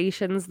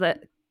conversations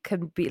that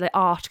can be, like,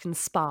 art can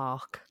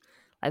spark.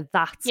 Like,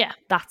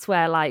 that's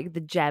where, like, the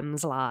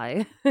gems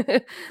lie.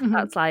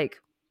 That's, like,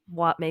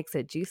 what makes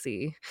it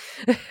juicy.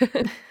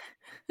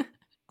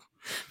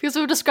 Because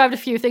we've described a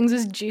few things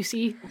as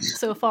juicy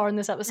so far in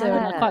this episode,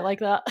 and I quite like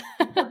that.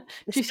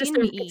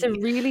 It's a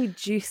really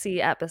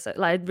juicy episode.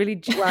 Like,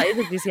 really, well, it's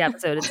a juicy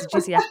episode. It's a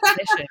juicy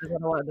expedition, is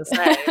what I wanted to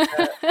say.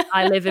 But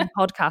I live in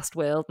podcast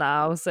world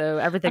now, so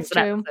everything's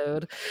an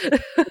episode.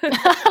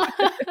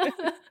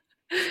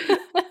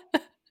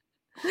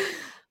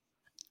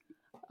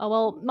 Oh,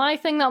 well, my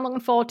thing that I'm looking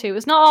forward to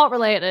is not art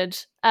related.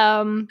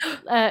 I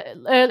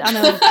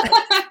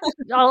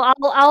know.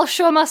 I'll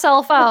show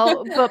myself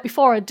out, but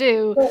before I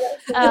do,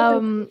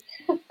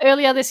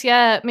 earlier this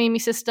year, me and my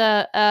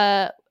sister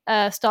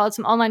started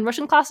some online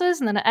Russian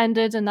classes, and then it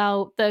ended, and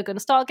now they're going to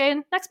start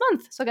again next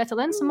month. So I get to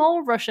learn some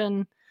more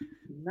Russian.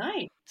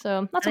 Nice.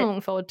 So that's what I'm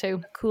looking forward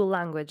to. Cool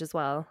language as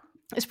well.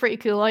 It's pretty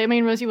cool. I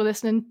mean, Rosie were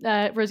listening.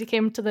 Rosie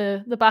came to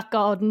the back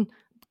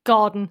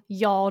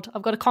yard.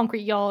 I've got a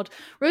concrete yard.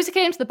 Rosie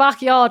came to the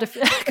backyard a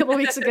couple of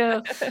weeks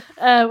ago.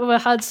 We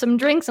had some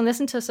drinks and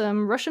listened to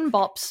some Russian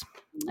bops,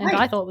 and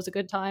I thought it was a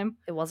good time.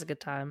 It was a good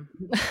time.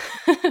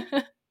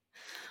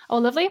 Oh,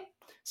 lovely.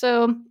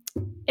 So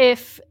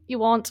if you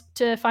want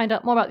to find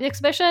out more about the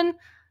exhibition,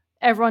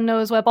 everyone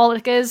knows where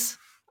Baltic is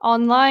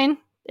online.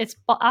 It's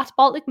at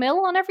Baltic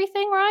Mill on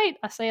everything, right?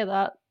 I say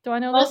that. Do I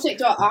know that?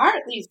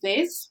 Baltic.art these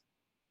days.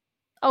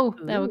 Oh,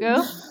 there we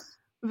go.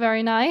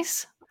 Very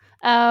nice.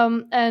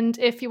 And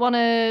if you want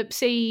to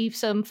see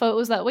some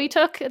photos that we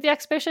took at the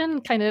exhibition,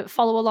 kind of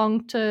follow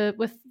along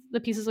with the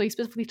pieces we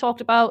specifically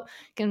talked about,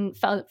 you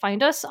can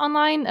find us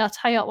online at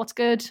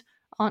HeyArtWhat'sGood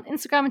on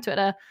Instagram and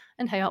Twitter,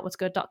 and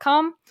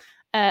HeyArtWhat'sGood.com.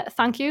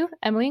 Thank you,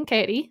 Emily and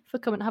Katie, for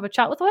coming to have a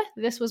chat with us.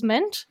 This was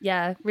mint.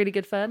 Yeah, really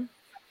good fun.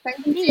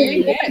 Thank you.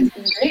 Yeah, it's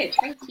been great.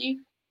 Thank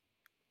you.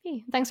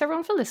 Thanks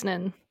everyone for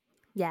listening.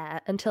 Yeah,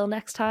 until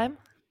next time.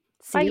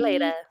 See you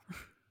later.